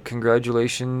IDW,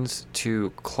 congratulations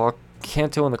to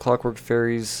Kanto and the Clockwork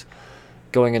Fairies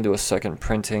going into a 2nd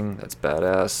printing. That's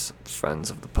badass. Friends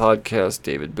of the podcast,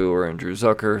 David Booher and Drew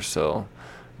Zucker. So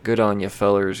good on ya,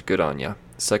 fellers. Good on ya.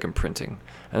 2nd printing.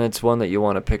 And it's one that you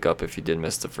want to pick up if you did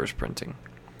miss the 1st printing.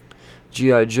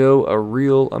 G.I. Joe, A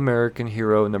Real American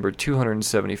Hero, number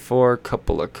 274.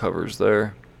 Couple of covers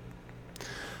there.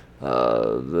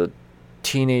 The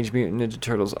Teenage Mutant Ninja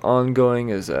Turtles ongoing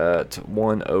is at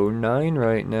 109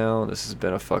 right now. This has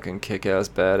been a fucking kick-ass,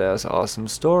 badass, awesome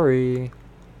story.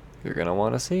 You're gonna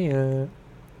want to see it.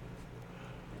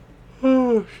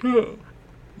 Oh, shit.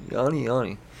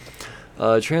 Yanni.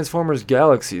 Transformers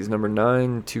Galaxies, number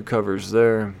 9. 2 covers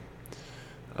there.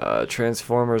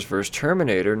 Transformers vs.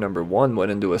 Terminator, number 1,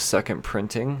 went into a 2nd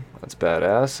printing. That's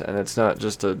badass. And it's not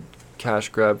just a cash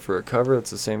grab for a cover.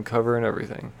 It's the same cover and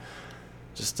everything.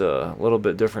 Just a little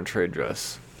bit different trade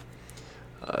dress.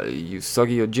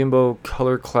 Usagi Yojimbo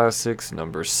Color Classics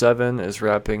number 7 is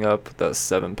wrapping up the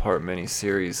 7-part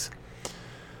miniseries.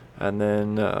 And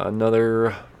then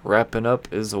another wrapping up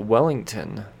is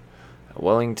Wellington.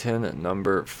 Wellington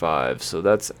number 5. So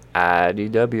that's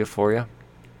IDW for you.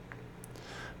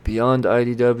 Beyond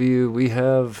IDW, we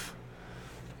have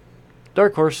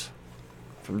Dark Horse.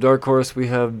 From Dark Horse, we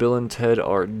have Bill and Ted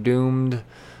Are Doomed,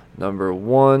 number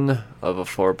 1 of a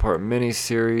 4-part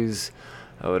miniseries.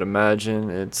 I would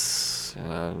imagine it's,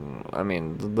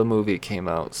 the movie came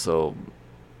out, so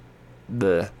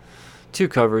the 2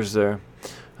 covers there.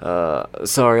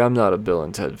 Sorry, I'm not a Bill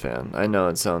and Ted fan. I know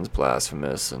it sounds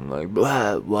blasphemous and like,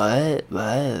 what?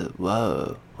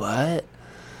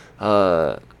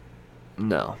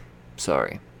 No,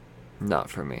 sorry, not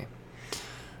for me.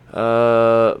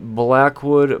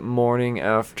 Blackwood Morning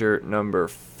After number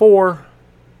 4.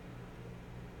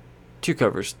 2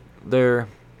 covers there.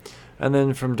 And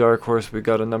then from Dark Horse, we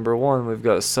got a number 1. We've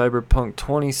got Cyberpunk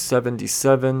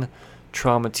 2077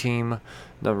 Trauma Team,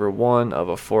 number 1 of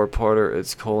a 4-parter.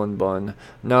 It's Colin Bunn.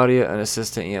 Nadia, an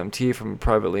assistant EMT from a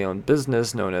privately owned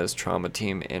business known as Trauma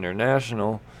Team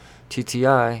International,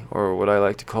 TTI, or what I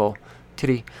like to call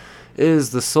Titty,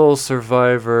 is the sole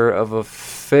survivor of a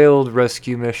failed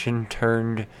rescue mission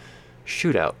turned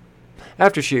shootout.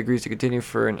 After she agrees to continue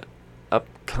for an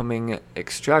upcoming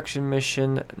extraction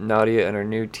mission, Nadia and her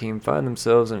new team find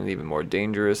themselves in an even more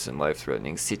dangerous and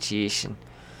life-threatening situation.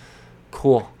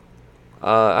 Cool.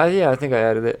 I think I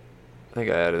added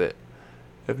it.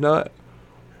 If not,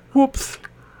 whoops.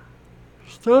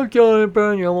 Stop yelling at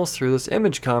Brian, you're almost through this.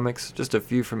 Image Comics, just a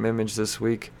few from Image this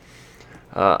week.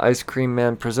 Ice Cream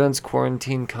Man presents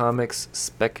Quarantine Comics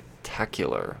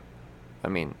Spectacular.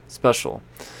 Special.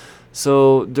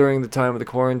 So, during the time of the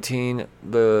quarantine,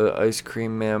 the Ice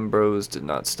Cream Man bros did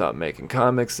not stop making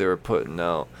comics. They were putting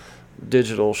out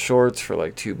digital shorts for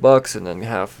like $2, and then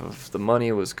half of the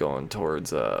money was going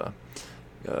towards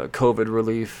COVID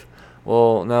relief.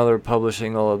 Well, now they're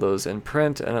publishing all of those in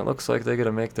print, and it looks like they're going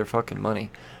to make their fucking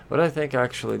money. But I think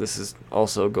actually this is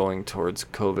also going towards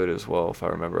COVID as well, if I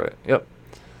remember right.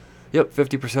 Yep,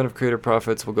 50% of creator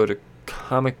profits will go to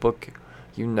Comic Book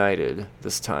United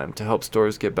this time to help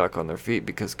stores get back on their feet,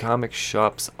 because comic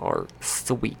shops are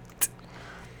sweet.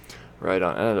 Right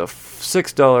on. And a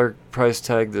 $6 price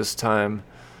tag this time.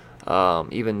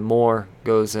 Even more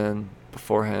goes in.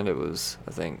 Beforehand it was,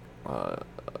 I think,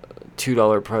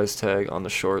 $2 price tag on the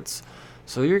shorts.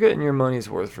 So you're getting your money's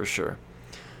worth for sure.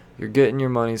 You're getting your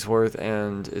money's worth,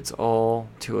 and it's all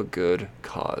to a good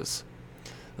cause.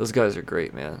 Those guys are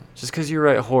great, man. Just because you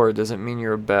write horror doesn't mean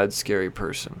you're a bad, scary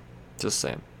person. Just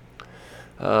saying.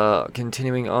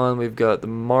 Continuing on, we've got The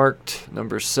Marked,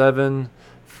 number 7,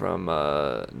 from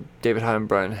David Hyde and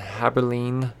Brian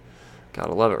Haberlein.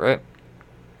 Gotta love it, right?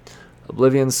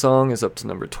 Oblivion Song is up to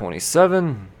number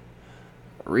 27.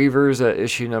 Reavers at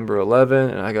issue number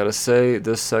 11, and I gotta say,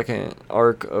 this second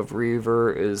arc of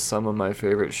Reaver is some of my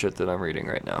favorite shit that I'm reading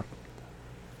right now.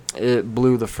 It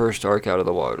blew the first arc out of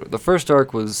the water. The first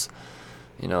arc was,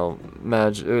 it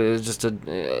was just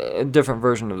a different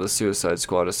version of the Suicide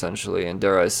Squad, essentially, and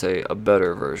dare I say, a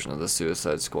better version of the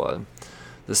Suicide Squad.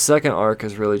 The second arc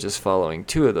is really just following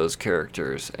 2 of those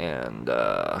characters, and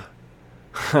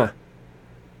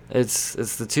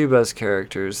it's the 2 best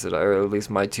characters or at least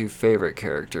my 2 favorite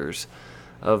characters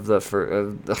of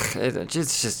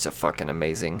it's just a fucking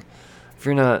amazing. If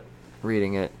you're not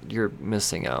reading it, you're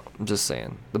missing out. I'm just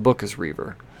saying. The book is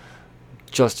Reaver.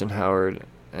 Justin Jordan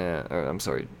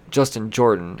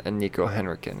and Nico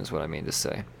Henriken is what I mean to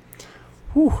say.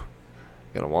 Whew.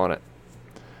 Gonna want it.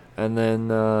 And then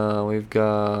we've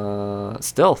got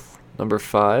Stealth, number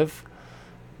 5.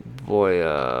 Boy,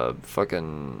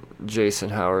 fucking Jason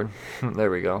Howard. There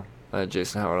we go. I had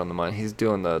Jason Howard on the mind. He's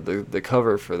doing the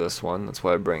cover for this one. That's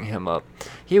why I bring him up.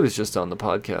 He was just on the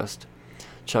podcast.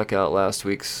 Check out this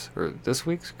week's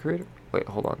creator. Wait,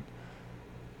 hold on.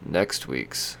 Next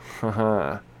week's.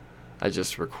 Haha. I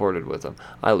just recorded with him.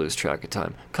 I lose track of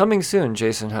time. Coming soon,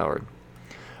 Jason Howard.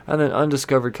 And then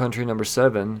Undiscovered Country number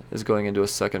 7 is going into a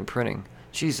second printing.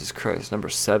 Jesus Christ, number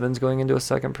 7's going into a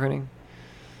second printing?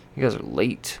 You guys are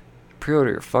late.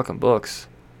 Pre-order your fucking books.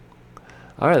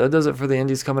 Alright, that does it for the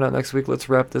indies coming out next week. Let's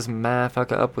wrap this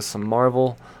motherfucker up with some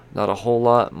Marvel. Not a whole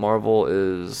lot. Marvel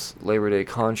is Labor Day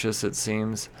conscious, it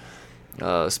seems.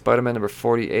 Spider-Man number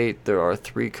 48, there are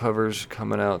 3 covers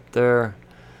coming out there.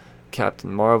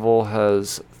 Captain Marvel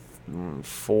has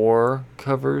 4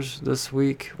 covers this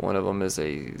week. One of them is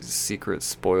a secret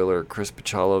spoiler Chris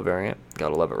Bachalo variant.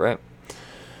 Gotta love it, right?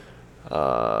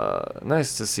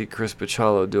 Nice to see Chris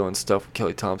Bachalo doing stuff with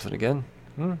Kelly Thompson again.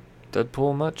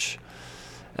 Deadpool much?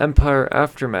 Empire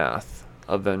Aftermath,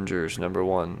 Avengers number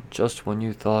 1. Just when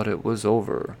you thought it was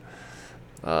over,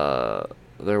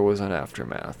 there was an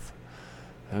aftermath.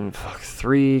 And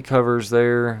 3 covers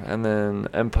there. And then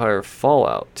Empire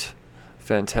Fallout,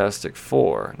 Fantastic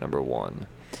Four number 1.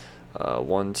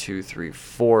 1, 2, 3,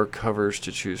 4 covers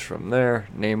to choose from there.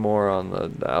 Namor on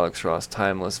the Alex Ross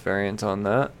Timeless variant on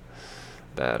that.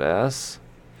 Badass.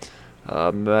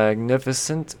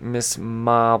 Magnificent Miss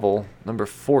Marvel number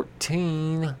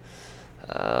 14.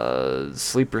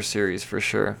 Sleeper series for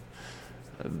sure.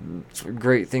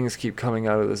 Great things keep coming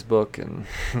out of this book, and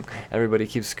everybody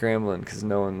keeps scrambling because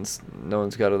no one's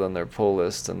got it on their pull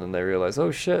list, and then they realize,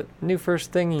 oh shit, new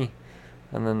first thingy,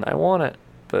 and then I want it,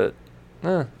 but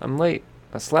I'm late.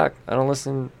 I slack. I don't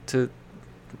listen to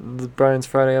the Brian's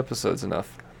Friday episodes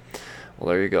enough. Well,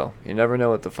 there you go. You never know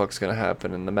what the fuck's gonna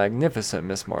happen in the Magnificent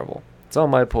Miss Marvel. It's on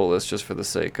my pull list just for the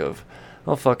sake of,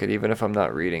 oh fuck it, even if I'm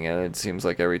not reading it, it seems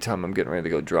like every time I'm getting ready to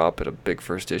go drop it, a big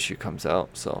first issue comes out,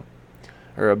 so,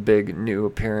 or a big new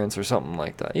appearance or something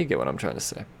like that. You get what I'm trying to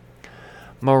say.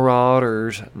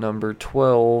 Marauders number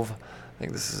 12. I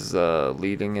think this is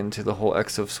leading into the whole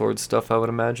X of Swords stuff, I would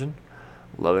imagine.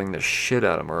 Loving the shit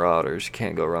out of Marauders.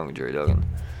 Can't go wrong with Jerry Duggan.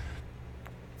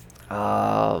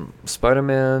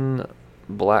 Spider-Man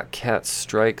Black Cat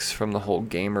Strikes from the whole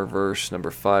Gamerverse.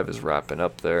 Number 5 is wrapping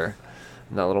up there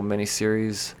in that little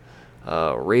mini-series.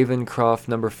 Ravencroft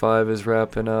number 5 is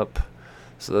wrapping up.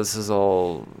 So this is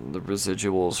all the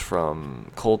residuals from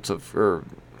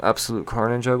Absolute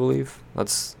Carnage, I believe.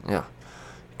 That's, yeah.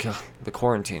 God, the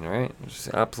quarantine, right?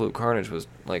 Absolute Carnage was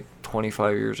like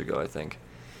 25 years ago, I think.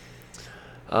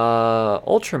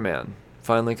 Ultraman,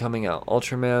 finally coming out.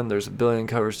 Ultraman, there's a billion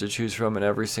covers to choose from, and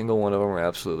every single one of them are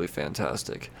absolutely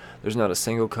fantastic. There's not a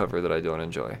single cover that I don't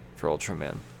enjoy for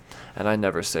Ultraman. And I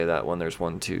never say that when there's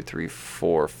 1, 2, 3,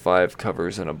 4, 5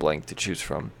 covers and a blank to choose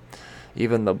from.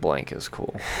 Even the blank is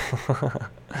cool.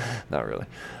 Not really.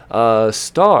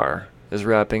 Star is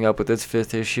wrapping up with its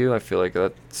 5th issue. I feel like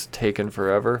that's taken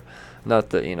forever. Not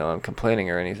that, I'm complaining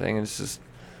or anything. It's just,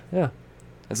 yeah.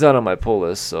 It's not on my pull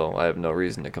list, so I have no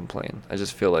reason to complain. I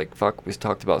just feel like, fuck, we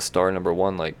talked about Star number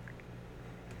 1 like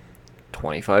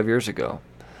 25 years ago.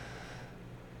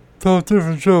 It's a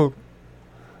different show.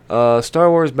 Star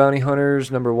Wars Bounty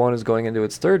Hunters number 1 is going into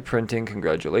its 3rd printing.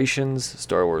 Congratulations.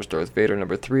 Star Wars Darth Vader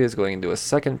number 3 is going into a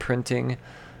 2nd printing.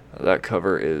 That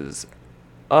cover is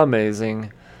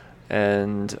amazing,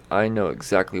 and I know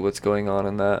exactly what's going on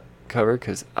in that cover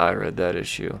because I read that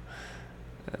issue.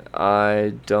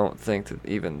 I don't think that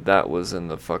even that was in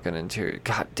the fucking interior.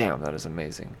 God damn, that is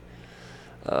amazing.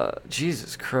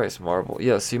 Jesus Christ, Marvel.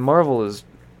 Yeah, see, Marvel is...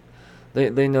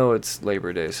 They know it's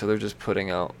Labor Day, so they're just putting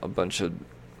out a bunch of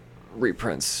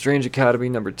reprints. Strange Academy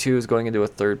number 2 is going into a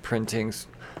 3rd printing.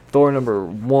 Thor number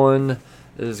 1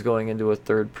 is going into a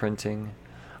 3rd printing.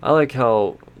 I like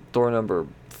how Thor number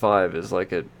 5 is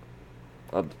like a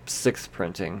 6th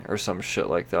printing or some shit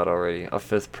like that already. A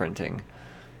 5th printing.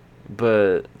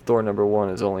 But Thor number 1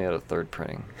 is only at a 3rd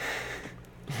printing.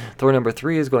 Thor number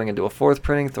 3 is going into a 4th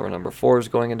printing. Thor number 4 is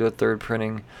going into a 3rd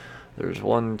printing. There's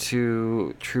 1,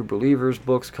 2 True Believers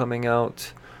books coming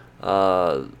out.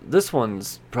 This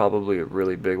one's probably a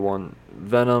really big one.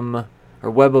 Venom, or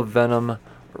Web of Venom,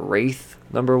 Wraith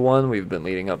number 1. We've been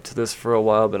leading up to this for a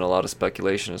while. Been a lot of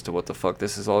speculation as to what the fuck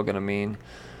this is all going to mean.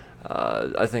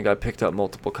 I think I picked up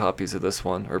multiple copies of this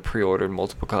one, or pre-ordered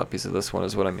multiple copies of this one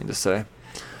is what I mean to say.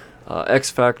 X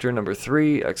Factor number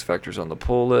 3. X Factor's on the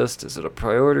pull list. Is it a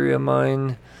priority of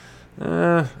mine?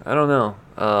 I don't know.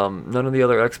 None of the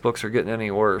other X books are getting any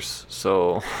worse,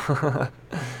 so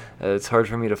it's hard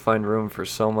for me to find room for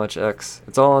so much X.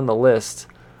 It's all on the list.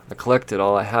 I collect it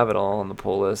all. I have it all on the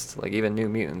pull list, like even New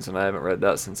Mutants, and I haven't read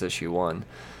that since issue 1.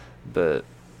 But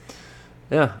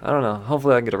yeah, I don't know.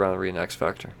 Hopefully I can get around to reading X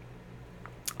Factor.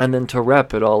 And then to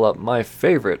wrap it all up, my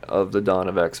favorite of the Dawn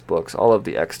of X books, all of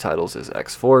the X titles, is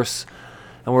X-Force.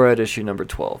 And we're at issue number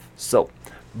 12. So,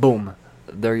 boom.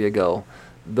 There you go.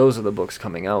 Those are the books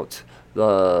coming out. We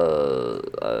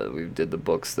did the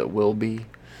books that will be.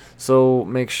 So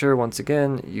make sure, once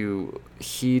again, you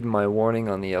heed my warning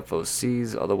on the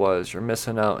FOCs. Otherwise, you're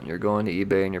missing out and you're going to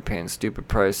eBay and you're paying stupid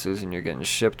prices and you're getting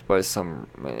shipped by some...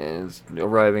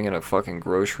 arriving in a fucking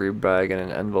grocery bag in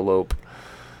an envelope.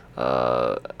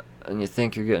 And you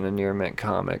think you're getting a near mint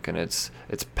comic, and it's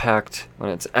packed,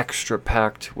 when it's extra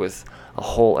packed with a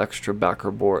whole extra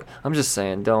backer board. I'm just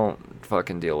saying, don't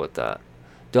fucking deal with that.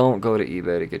 Don't go to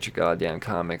eBay to get your goddamn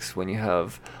comics when you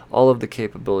have all of the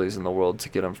capabilities in the world to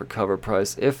get them for cover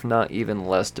price, if not even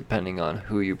less, depending on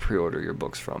who you pre-order your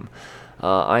books from.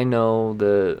 I know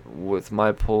that with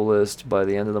my pull list, by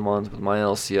the end of the month, with my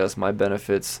LCS, my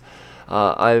benefits,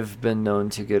 I've been known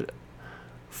to get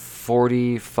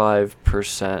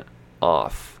 45%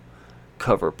 off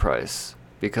cover price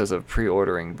because of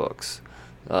pre-ordering books.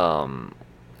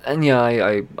 And yeah,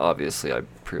 I obviously I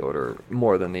pre-order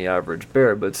more than the average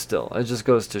bear, but still, it just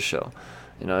goes to show.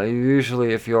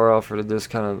 Usually if you are offered a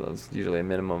discount, it's usually a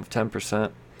minimum of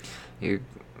 10%.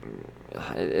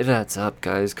 It adds up,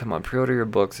 guys. Come on, pre-order your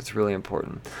books. It's really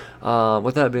important.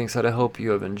 With that being said, I hope you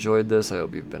have enjoyed this. I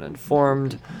hope you've been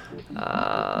informed,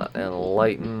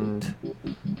 enlightened,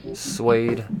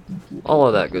 swayed, all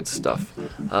of that good stuff.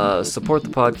 Support the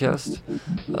podcast.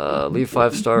 Leave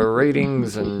 5-star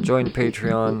ratings and join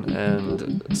Patreon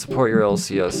and support your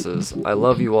LCSs. I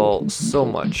love you all so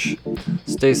much.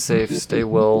 Stay safe, stay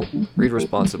well, read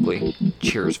responsibly.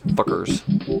 Cheers, fuckers.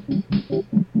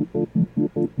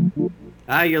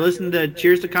 You're listening to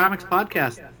Cheers to Comics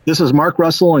podcast. This is Mark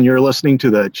Russell, and you're listening to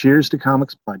the Cheers to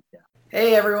Comics podcast.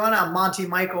 Hey, everyone. I'm Monty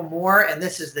Michael Moore, and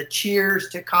this is the Cheers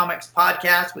to Comics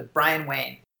podcast with Brian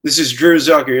Wayne. This is Drew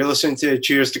Zucker. You're listening to the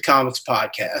Cheers to Comics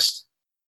podcast.